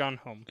everyone had gone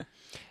home.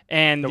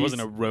 And There these-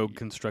 wasn't a rogue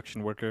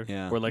construction worker,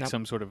 Yeah. or like Nope.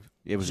 some sort of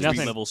It was Nothing.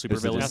 street level It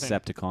was a supervillain. Nothing.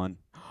 Decepticon.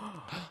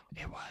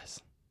 It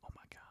was. Oh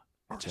my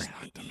god! Just-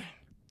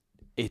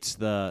 It's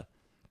the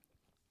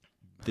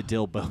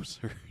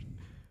Dilbozer.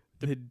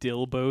 The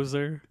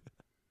Dilbozer.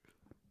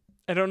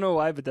 I don't know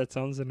why, but that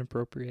sounds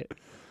inappropriate.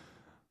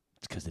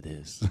 It's because it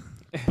is.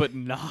 But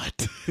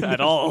not at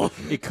all.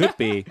 It could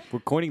be. We're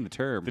coining the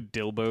term. The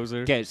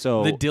Dilbozer. Okay,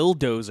 so The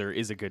Dildozer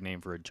is a good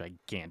name for a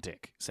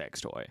gigantic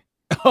sex toy.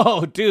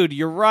 oh, dude,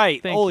 you're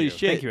right. Thank Holy you.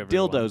 shit, Thank you,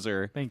 everyone.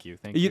 Dildozer. Thank you.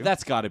 Thank you.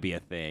 That's got to be a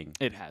thing.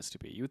 It has to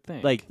be. You would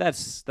think. Like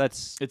that's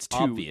it's too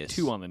obvious.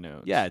 too on the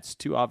nose. Yeah, it's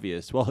too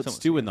obvious. Well, it's Someone's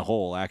two in the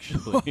hole,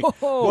 actually.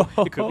 Oh,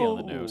 it could be on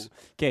the nose.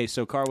 Okay,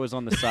 so car was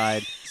on the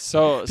side.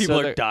 So People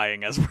are there-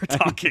 dying as we're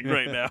talking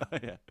right now.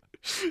 Yeah.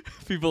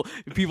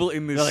 People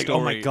in this They're like,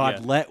 story. oh my god,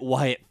 Yeah. let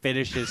Wyatt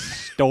finish his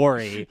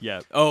story.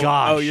 Yeah. Oh,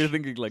 Gosh. oh, you're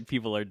thinking like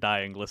people are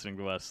dying listening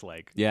to us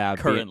like Yeah,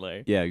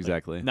 currently. Yeah,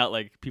 exactly. Not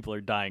like people are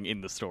dying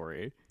in the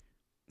story.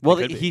 well,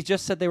 could be. he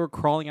just said they were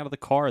crawling out of the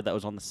car that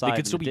was on the side. They could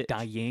in still the be ditch.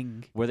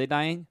 dying. Were they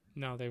dying?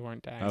 No, they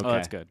weren't dying. Okay. Oh,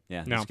 that's good.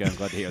 Yeah, No. that's good. I'm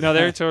glad to hear No, that.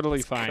 they're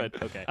totally fine.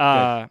 Good. Okay.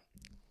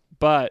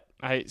 But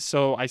I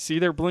see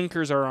their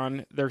blinkers are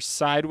on. They're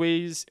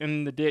sideways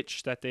in the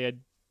ditch that they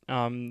had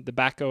the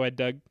backhoe had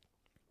dug.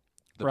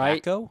 The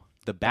right? Tobacco?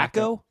 The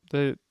tobacco?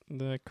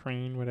 The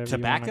crane, whatever you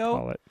Tobacco? want to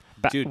call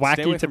it. Dude, stay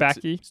wacky away from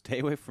tobacco. Stay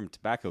away from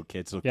tobacco,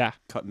 kids. It'll Yeah.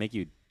 make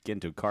you get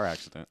into a car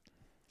accident.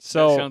 That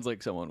So sounds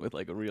like someone with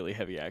like a really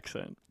heavy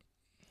accent.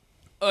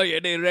 Oh yeah,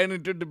 they ran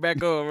into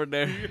tobacco over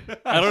there.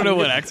 I don't know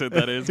what accent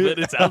that is, but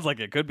it sounds like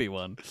it could be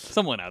one.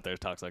 Someone out there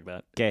talks like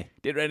that. Okay.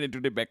 They ran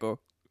into tobacco.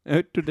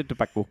 To the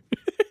tobacco.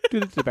 To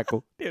the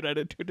tobacco. They ran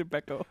into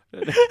tobacco.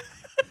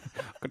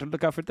 Gotta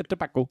look out for the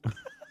tobacco.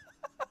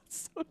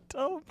 So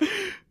dumb.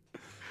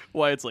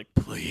 Why it's like,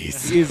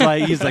 please. He's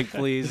like,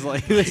 please,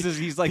 like this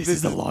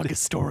is the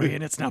longest story,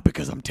 and it's not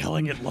because I'm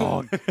telling it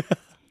long.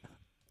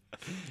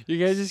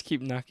 you guys just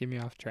keep knocking me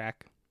off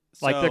track.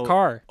 Like the So-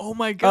 car. Oh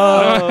my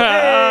god! Oh,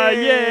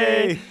 Hey!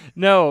 yay!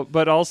 No,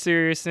 but all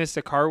seriousness,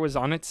 the car was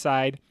on its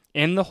side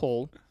in the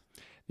hole.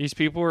 These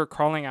people were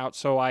crawling out,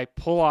 so I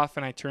pull off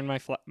and I turn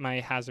my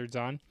hazards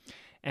on,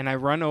 and I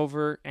run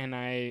over and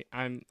I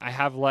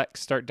have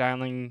Lex start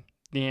dialing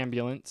the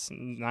ambulance,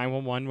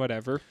 911,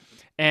 whatever,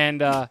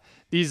 and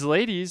these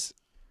ladies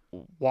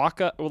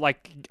walk up,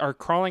 are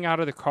crawling out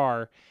of the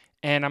car.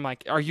 And I'm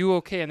like, "Are you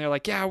okay?" And they're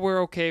like, "Yeah,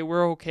 we're okay.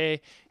 We're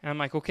okay." And I'm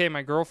like, "Okay,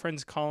 my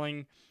girlfriend's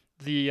calling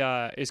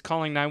is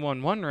calling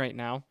 911 right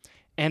now."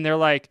 And they're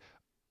like,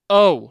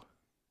 "Oh."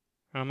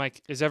 And I'm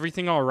like, "Is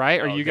everything all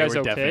right? Are Oh, you they guys were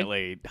okay?"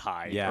 Definitely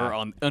high. Yeah. Or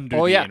under.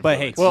 Oh the yeah, But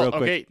hey, influence. well, real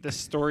quick. okay, the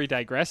story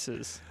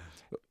digresses.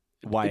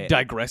 Why it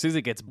digresses.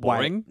 It gets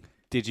boring.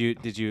 did you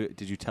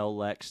tell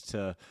Lex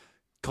to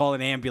call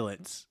an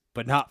ambulance,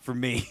 but not for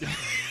me?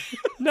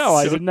 No,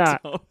 I So did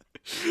not. dumb.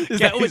 Is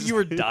that what you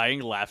were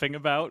dying laughing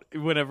about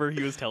whenever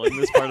he was telling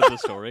this part of the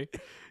story?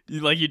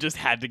 You just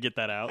had to get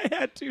that out. I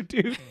had to,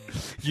 dude.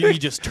 He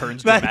just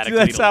turns That's- dramatically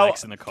that's to how-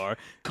 Lex in the car.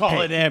 Call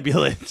Hey, an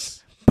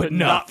ambulance, but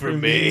not for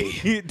me.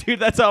 dude.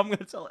 That's how I'm gonna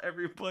tell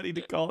everybody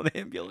to call an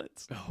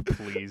ambulance. Oh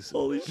please.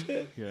 Holy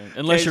shit! Yeah.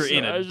 Unless Okay, you're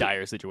in so a I was-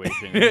 dire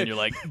situation and you're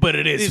like, but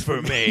it is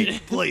for me.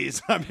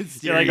 Please, I'm in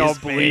You're like all serious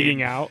pain.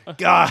 bleeding out.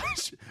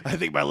 Gosh, I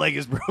think my leg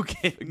is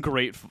broken.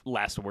 Great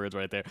last words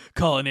right there.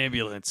 Call an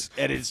ambulance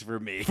And it's for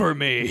me. for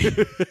me.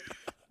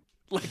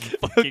 Like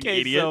a fucking Okay,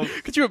 idiot.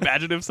 so- Could you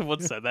imagine if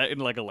someone said that in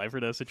like a life or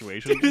death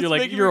situation? It's You're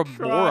like, making you're a me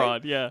cry.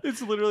 moron. Yeah.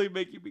 It's literally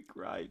making me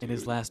cry. And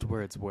his last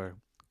words were,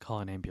 call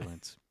an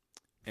ambulance.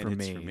 and for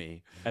it's me. for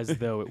me. As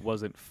though it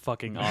wasn't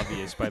fucking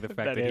obvious by the fact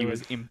That that he it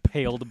was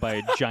impaled by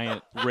a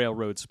giant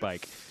railroad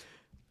spike.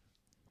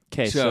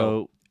 Okay,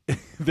 So- so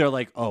they're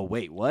like, "Oh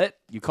wait, what?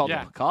 You called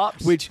Yeah. the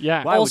cops?" Which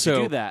Yeah. Why would also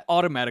you do that?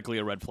 automatically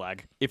a red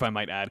flag, if I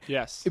might add.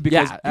 Yes. Because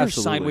Yeah, you're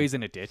absolutely. sideways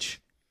in a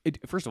ditch.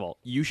 First of all,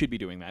 you should be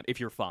doing that if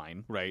you're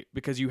fine, right?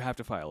 Because you have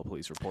to file a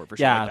police report for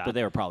shit yeah, like that. but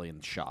they were probably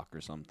in shock or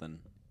something.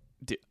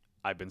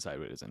 I've been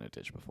sideways in a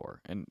ditch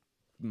before, and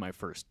my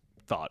first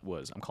thought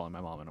was, I'm calling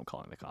my mom and I'm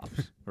calling the cops,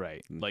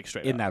 right? Like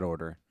straight In up. that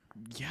order.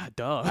 Yeah,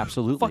 duh.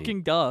 Absolutely.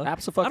 Fucking duh.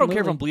 Absolutely. I don't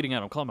care if I'm bleeding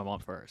out. I'm calling my mom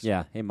first.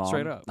 Yeah, hey mom.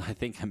 Straight up. I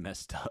think I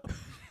messed up.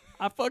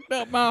 I fucked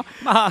up, mom.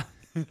 Ma.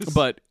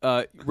 But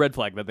red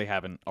flag that they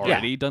haven't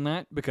already done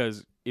that,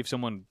 because if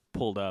someone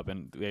pulled up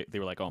and they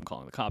were like, "Oh, I'm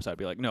calling the cops," I'd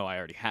be like, "No, I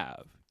already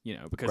have,"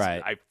 because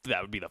Right.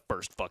 that would be the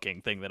first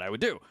fucking thing that I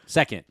would do.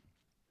 Second.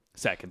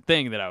 Second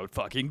thing that I would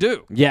fucking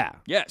do. Yeah.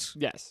 Yes.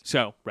 Yes.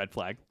 So red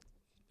flag.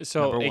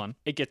 So Number one.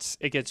 it gets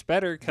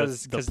better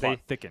because the plot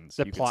thickens.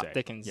 the you could plot say.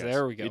 thickens. Yes.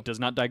 There we go. It does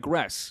not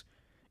digress.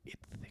 It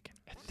thickens.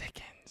 It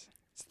thickens.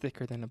 It's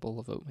thicker than a bowl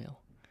of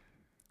oatmeal.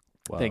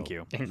 Whoa. Thank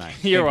you. Nice. You're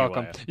Thank you,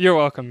 welcome. Wyatt. You're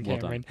welcome, Well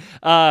Cameron.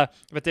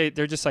 But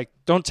they're just like,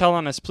 don't tell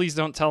on us. Please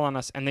don't tell on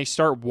us. And they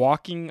start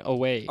walking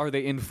away. Are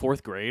they in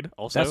 4th grade?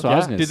 Also, That's what I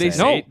was Yeah. going did to they say.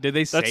 say? No, Did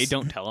they say that's-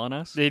 don't tell on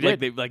us? They Like,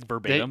 did.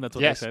 verbatim. That's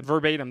what yes, they said.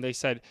 verbatim. They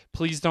said,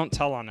 please don't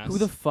tell on us. Who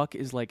the fuck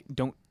is like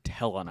don't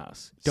tell on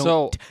us?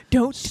 So-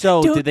 don't.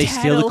 So don't did they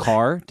steal the tattle.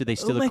 car? Did they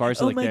steal the car?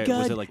 So oh my was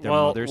God. it like their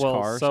mother's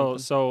car? Or something?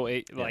 So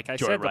like I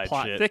said, the joyride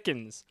plot shit.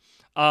 thickens.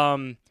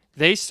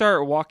 They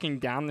start walking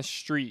down the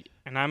street,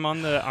 and I'm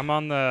on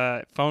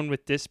the phone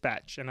with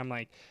dispatch, and I'm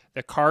like,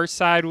 the car's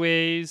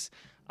sideways.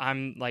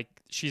 I'm like,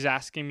 she's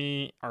asking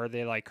me, are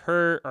they like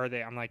hurt? Are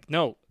they? I'm like,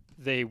 no,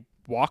 they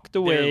walked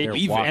away, They're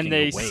They're walking and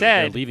they away.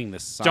 said, They're leaving the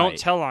site. don't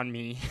tell on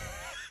me,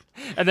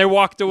 and they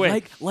walked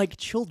away. Like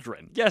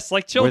children. Yes,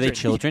 like children. Were they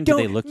children? Did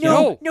they look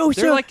No, No,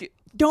 they're sir. like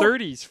Don't-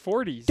 30s,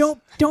 40s.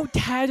 Don't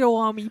tattle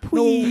on me,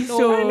 please.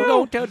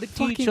 don't tell the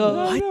Fucking teacher.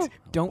 what?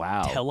 Don't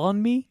Wow. tell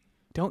on me.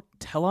 Don't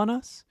tell on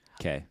us.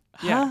 Okay.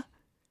 Yeah. Huh?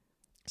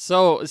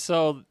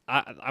 So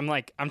I'm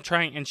like, I'm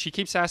trying, and she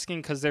keeps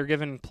asking because they're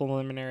given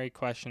preliminary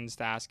questions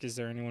to ask, is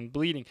there anyone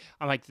bleeding?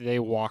 I'm like, they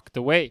walked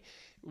away.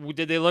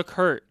 Did they look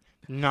hurt?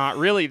 Not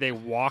really. They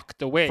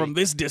walked away. From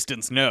this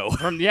distance, no.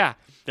 Yeah.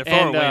 They're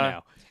far And, away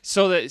now.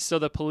 So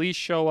the police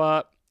show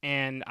up,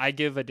 and I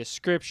give a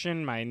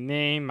description, my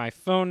name, my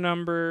phone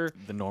number,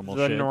 The normal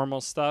the shit.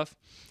 normal stuff,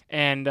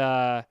 and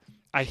I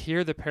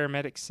hear the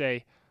paramedics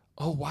say,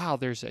 "Oh wow,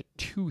 there's a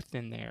tooth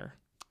in there,"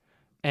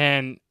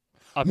 and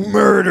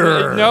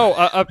Murder! No,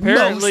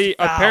 apparently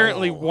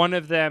foul. one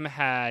of them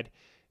had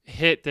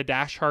hit the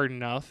dash hard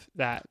enough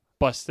that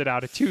busted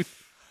out a tooth.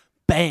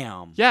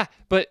 Bam. Yeah,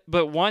 but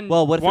one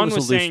Well, what if it one was a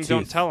was loose saying,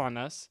 "Don't tooth? tell on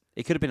us."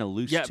 It could have been a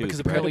loose Yeah, tooth. because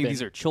right? apparently been.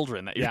 these are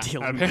children that you're Yeah,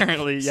 dealing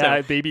apparently, with.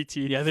 yeah, So, baby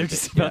teeth. yeah, they're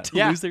just about to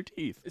Yeah. lose their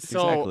teeth.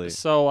 Exactly.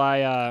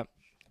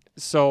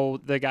 So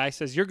the guy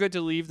says, "You're good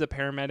to leave." The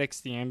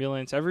paramedics, the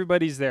ambulance,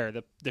 everybody's there.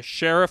 The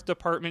sheriff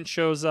department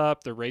shows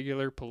up, the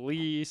regular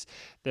police,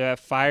 the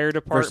fire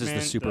department,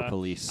 Versus the super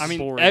police. I mean,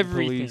 Boring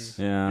everything. police.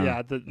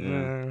 yeah.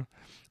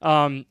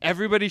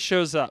 Everybody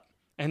shows up,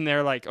 and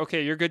they're like,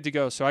 "Okay, you're good to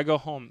go." So I go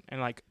home,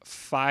 and like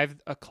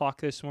 5:00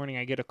 this morning,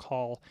 I get a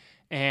call,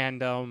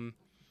 and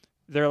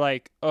they're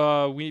like,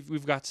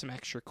 we've got some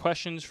extra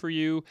questions for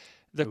you.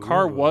 The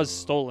car was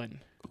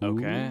stolen."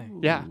 Okay.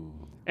 Yeah.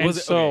 And Was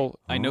it- so okay,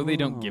 I know they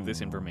don't give this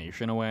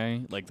information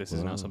away. Like, this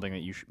is not something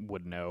that you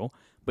would know.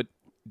 But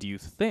do you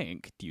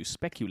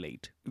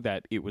speculate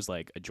that it was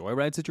like a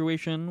joyride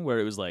situation where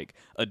it was like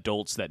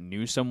adults that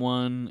knew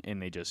someone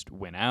and they just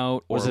went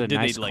out? Or Was it a did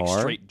nice they like car?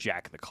 straight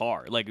jack the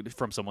car, like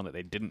from someone that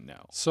they didn't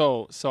know?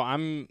 So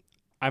I'm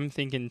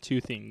thinking two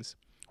things.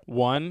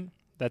 One,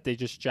 that they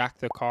just jacked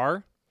the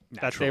car,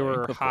 that they Naturally,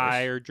 were of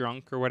high course. or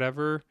drunk or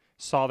whatever,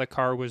 saw the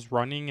car was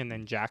running and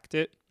then jacked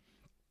it.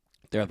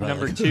 They're like,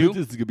 Number two-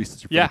 this is gonna be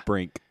such a Yeah. fun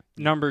prank.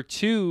 Number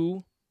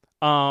two,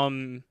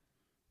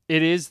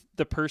 it is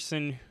the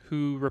person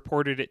who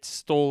reported it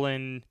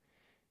stolen.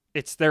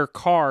 It's their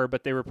car,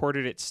 but they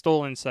reported it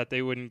stolen so that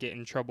they wouldn't get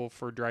in trouble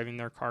for driving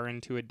their car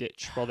into a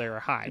ditch while they were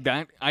high.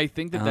 I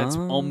think that's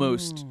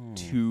almost Oh.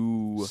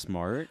 too.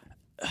 Smart.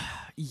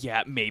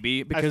 Yeah,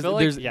 maybe because feel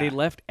like- they yeah.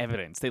 left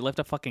evidence. They left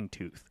a fucking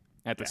tooth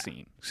at the Yeah.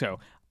 scene. So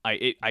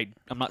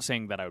I'm not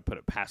saying that I would put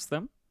it past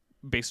them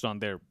based on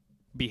their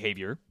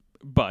behavior,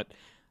 but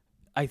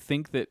I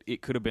think that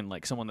it could have been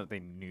like someone that they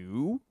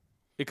knew.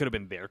 It could have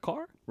been their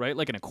car, right?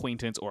 Like an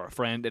acquaintance or a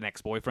friend, an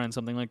ex-boyfriend,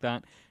 something like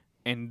that.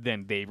 And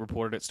then they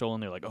reported it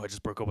stolen. They're like, "Oh, I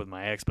just broke up with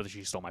my ex, but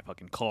she stole my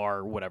fucking car,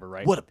 or whatever."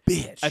 Right? What a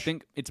bitch. I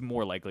think it's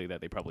more likely that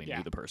they probably Yeah.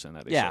 knew the person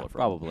that they Yeah, stole it from.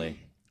 probably.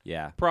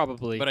 Yeah.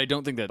 Probably. But I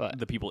don't think that But-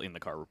 the people in the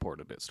car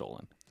reported it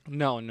stolen.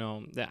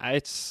 no.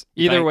 It's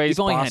either way is If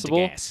only I had to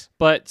possible. guess.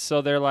 But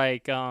so they're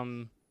like,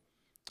 I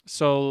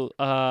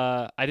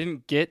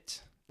didn't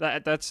get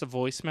that. That's the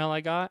voicemail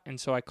I got, and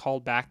so I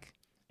called back,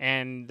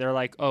 and they're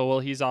like, "Oh, well,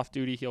 he's off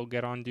duty. He'll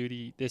get on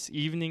duty this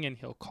evening, and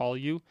he'll call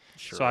you."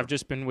 Sure. So I've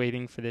just been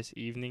waiting for this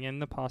evening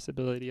and the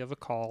possibility of a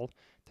call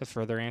to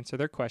further answer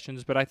their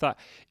questions. But I thought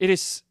it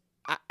is,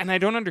 and I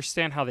don't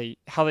understand how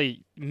they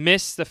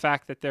miss the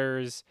fact that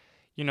there's,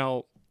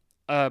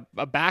 a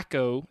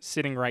backhoe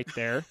sitting right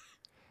there.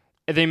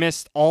 They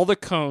missed all the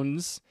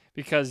cones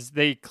because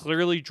they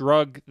clearly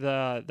drug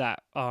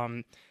that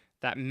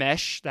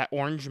mesh, that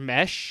orange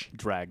mesh,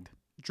 dragged.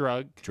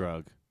 dragged.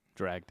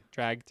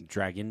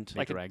 Dragoned. They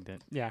Like a- dragged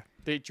it. Yeah,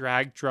 they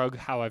drug,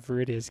 however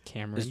it is,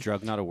 Cameron, Is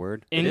drug not a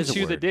word? It is a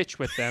into the word. ditch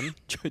with them.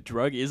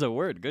 Drug is a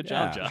word. Good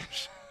job, Yeah.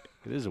 Josh.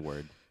 It is a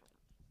word.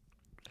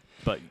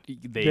 But They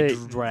they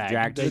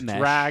dragged. They the mesh.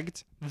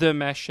 dragged the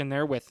mesh in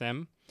there with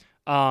them.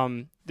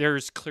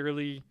 There's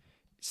clearly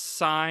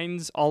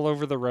signs all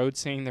over the road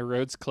saying the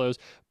road's closed,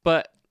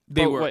 but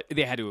They but were. what-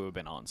 They had to have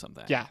been on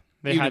something. yeah,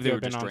 they Even had if to they have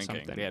were been just on drinking.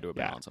 something. They had to have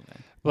been Yeah. on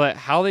something. But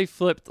how they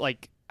flipped,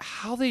 like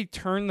how they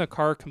turned the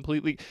car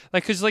completely,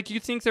 like because like you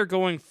think they're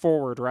going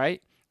forward,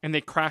 right? And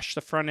they crashed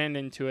the front end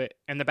into it,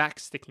 and the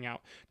back's sticking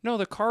out. No,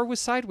 the car was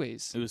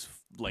sideways, It was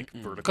like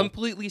vertical.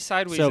 completely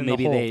sideways. So in the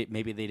hole.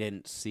 maybe they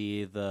didn't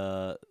see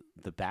the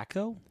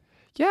backhoe.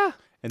 Yeah,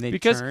 And they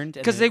because turned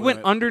and because then they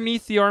went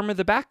underneath the arm of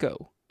the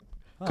backhoe.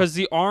 Because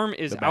the arm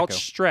is The backhoe.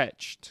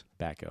 outstretched.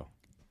 backhoe.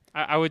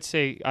 I would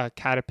say a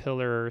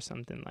caterpillar or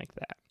something like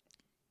that.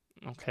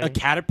 Okay. A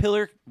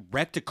caterpillar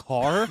wrecked a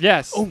car.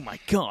 Yes. Oh my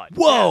god!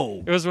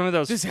 Whoa! It was one of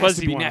those This has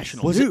fuzzy to be ones.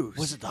 national Was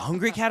news. it the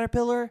hungry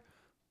caterpillar?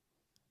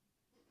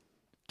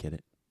 Get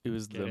it? It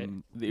was Get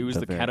it was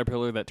The the very-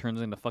 caterpillar that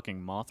turns into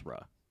fucking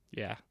Mothra,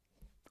 Yeah.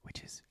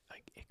 which is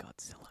like a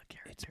Godzilla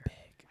character. It's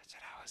big. That's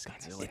what I was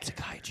Godzilla It's a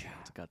character. kaiju.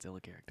 It's a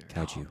Godzilla character.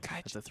 Kaiju.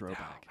 That's a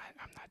throwback.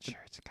 I'm not sure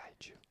it's a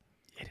kaiju.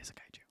 It is a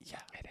kaiju. Yeah.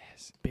 It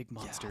is. Big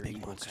monster. big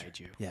evil monster.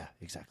 kaiju. Yeah,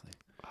 exactly.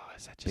 Oh,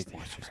 is that just Big a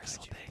monsters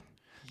universal kaiju. thing?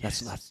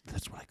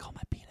 That's what I call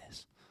my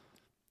penis.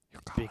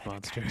 You're calling Big it a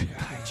monster.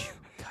 Kaiju.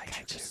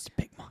 Kaiju. Just a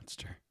big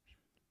monster.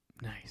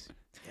 Nice.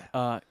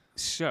 Yeah.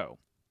 So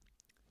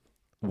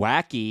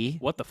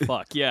Wacky. what the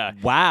fuck? Yeah.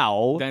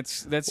 Wow.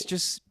 That's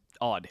just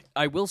odd.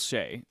 I will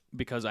say,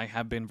 because I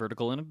have been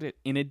vertical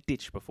in a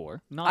ditch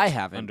before. Not I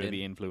haven't under been.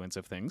 the influence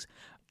of things.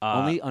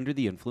 Only under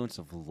the influence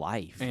of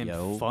life, and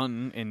yo.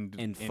 fun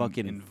and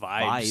fucking and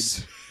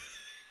vibes.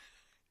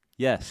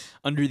 Yes.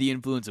 Under the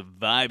influence of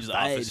vibes,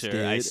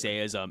 officer, I dude. say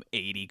as I'm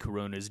 80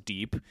 Coronas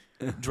deep,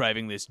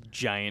 driving this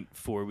giant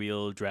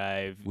 4-wheel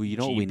drive. Well, you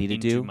know what we Jeep need to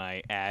into do?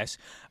 my ass.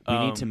 We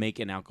need to make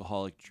an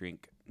alcoholic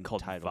drink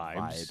called titled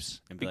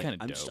Vibes. and be Be like, kinda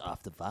I'm just dope.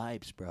 off the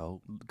vibes,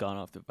 bro. gone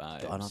off the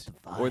vibes. Gone off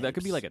the Or that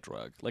could be vibes. like a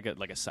drug, like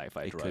a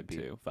sci-fi It drug could be.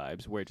 too.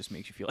 Vibes, where it just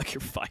makes you feel like you're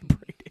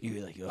vibrating.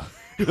 You're like, oh.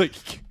 You're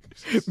like,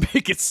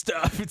 make it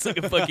stop. It's like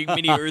a fucking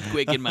mini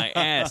earthquake in my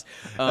ass.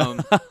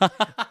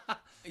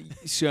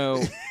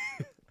 So,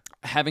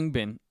 having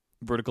been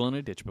vertical in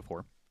a ditch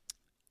before,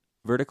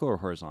 Vertical or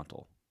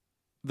horizontal?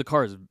 the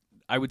car is,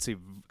 I would say,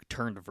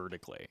 turned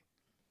vertically.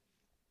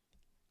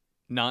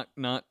 Not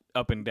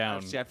up and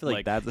down. See, I feel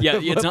like that's- yeah.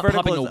 It's not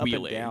vertical popping is a up and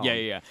wheelie. down.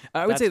 Yeah.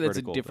 I would say that's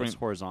vertical, a different. That's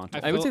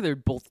horizontal. I would feel- say they're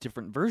both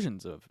different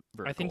versions of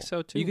vertical. I think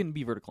so, too. You can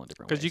be vertical in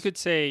different ways. Because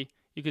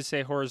you could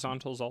say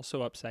horizontal is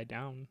also upside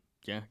down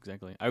Yeah,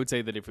 exactly. I would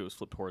say that if it was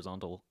flipped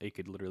horizontal, it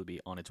could literally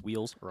be on its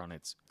wheels or on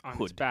its on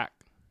hood. its back.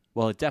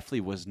 Well, it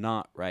definitely was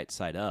not right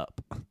side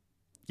up.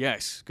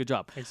 Yes, good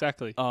job.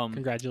 Exactly.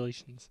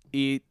 Congratulations.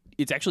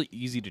 It's actually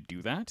easy to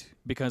do that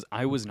because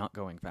I was not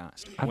going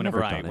fast I've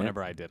never done it.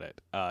 whenever I did it.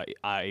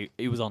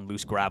 It was on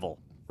loose gravel,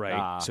 right?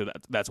 Ah. So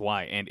that's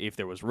why. And if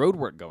there was road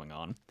work going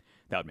on,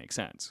 that would make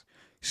sense.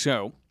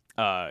 So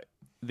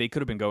they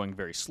could have been going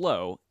very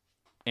slow.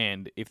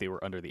 And if they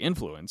were under the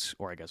influence,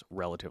 or I guess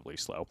relatively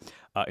slow,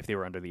 if they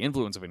were under the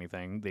influence of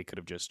anything, they could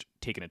have just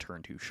taken a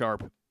turn too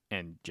sharp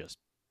and just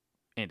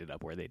ended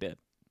up where they did.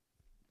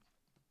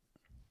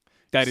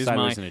 That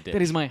Sideways in a ditch.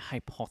 is my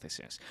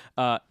hypothesis.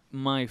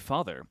 My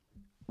father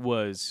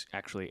was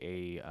actually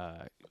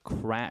a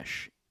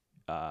crash,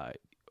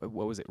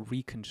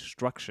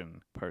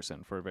 reconstruction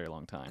person for a very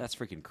long time. That's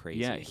freaking crazy.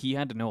 Yeah, he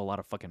had to know a lot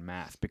of fucking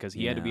math because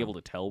he had to be Yeah. able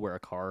to tell where a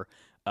car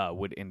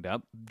would end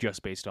up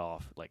just based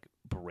off like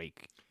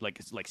brake,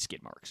 like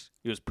skid marks.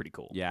 It was pretty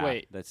cool. Yeah,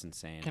 Wait. that's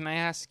insane. Can I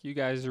ask you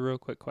guys a real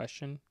quick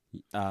question?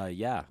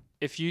 Yeah.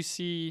 If you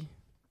see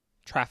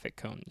traffic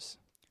cones,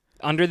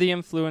 under the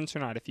influence or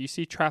not, if you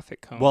see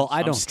traffic cones, Well, I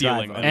I'm don't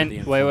stealing drive them. under the and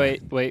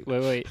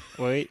influence.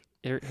 wait.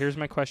 Here's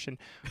my question: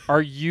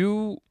 Are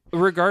you,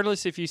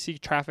 regardless if you see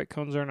traffic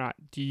cones or not,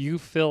 do you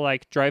feel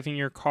like driving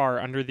your car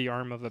under the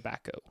arm of a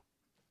backhoe?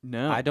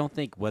 No, I don't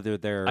think whether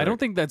they're. I don't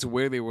think that's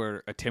where they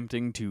were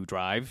attempting to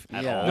drive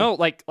at Yeah. all. No,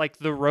 like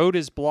the road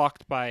is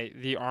blocked by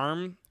the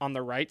arm on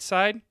the right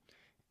side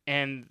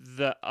and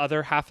the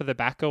other half of the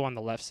backhoe on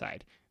the left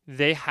side.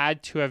 They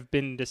had to have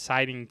been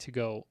deciding to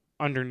go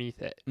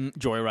underneath it.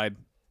 Joyride.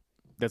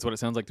 That's what it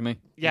sounds like to me.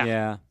 Yeah,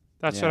 Yeah.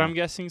 that's what yeah. I'm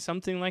guessing,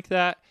 something like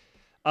that.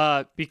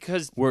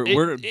 Because We're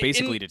it-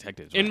 basically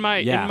detectives. in right my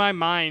Yeah. in my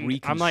mind,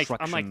 I'm like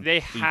Reconstruction they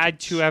had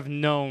to agents. have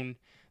known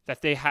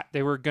that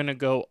they were gonna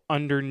go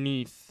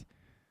underneath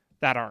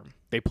that arm. now.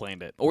 They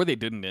planned it, or they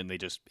didn't, and they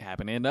just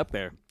happened to end up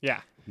there.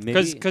 Yeah,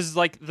 Maybe- because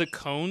like the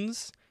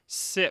cones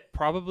sit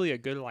probably a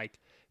good like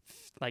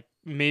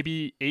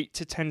maybe 8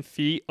 to 10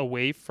 feet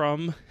away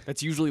from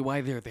That's usually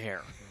why they're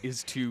there,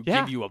 is to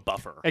Yeah. give you a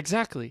buffer.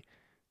 exactly.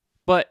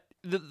 But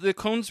the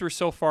cones were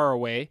so far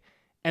away,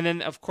 and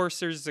then of course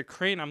there's the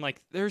crane. I'm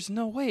like, there's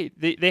no way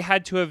they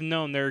had to have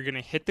known they were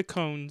gonna hit the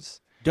cones.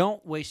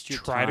 Don't waste your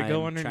Try to time go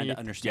trying underneath. to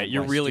understand. Yeah,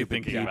 you're why really stupid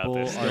thinking about people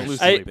this. Are Don't lose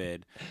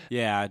stupid.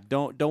 Yeah,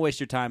 don't waste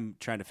your time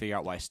trying to figure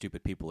out why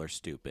stupid people are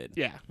stupid.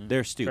 Yeah,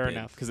 They're stupid. fair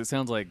enough. Because it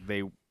sounds like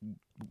they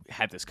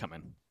had this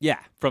coming Yeah,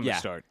 from yeah. the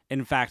start.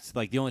 In fact,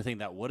 like the only thing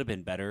that would have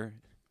been better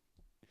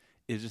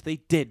is if they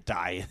did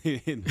die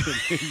in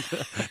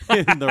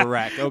the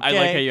wreck. Okay, I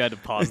like how you had to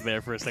pause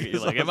there for a second.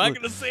 You're like, am I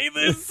going to say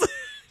this?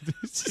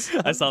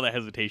 I saw that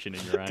hesitation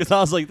in your eyes. because I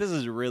was like, this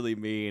is really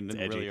mean and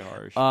edgy. really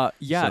harsh.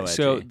 Yeah, So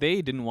so edgy.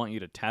 they didn't want you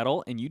to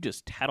tattle, and you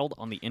just tattled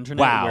on the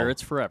internet Wow. where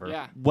it's forever.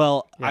 Yeah,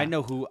 well, Yeah. I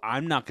know who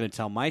I'm not going to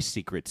tell my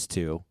secrets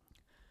to.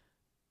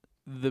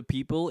 The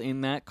people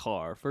in that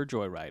car for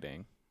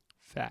joyriding.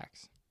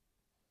 facts.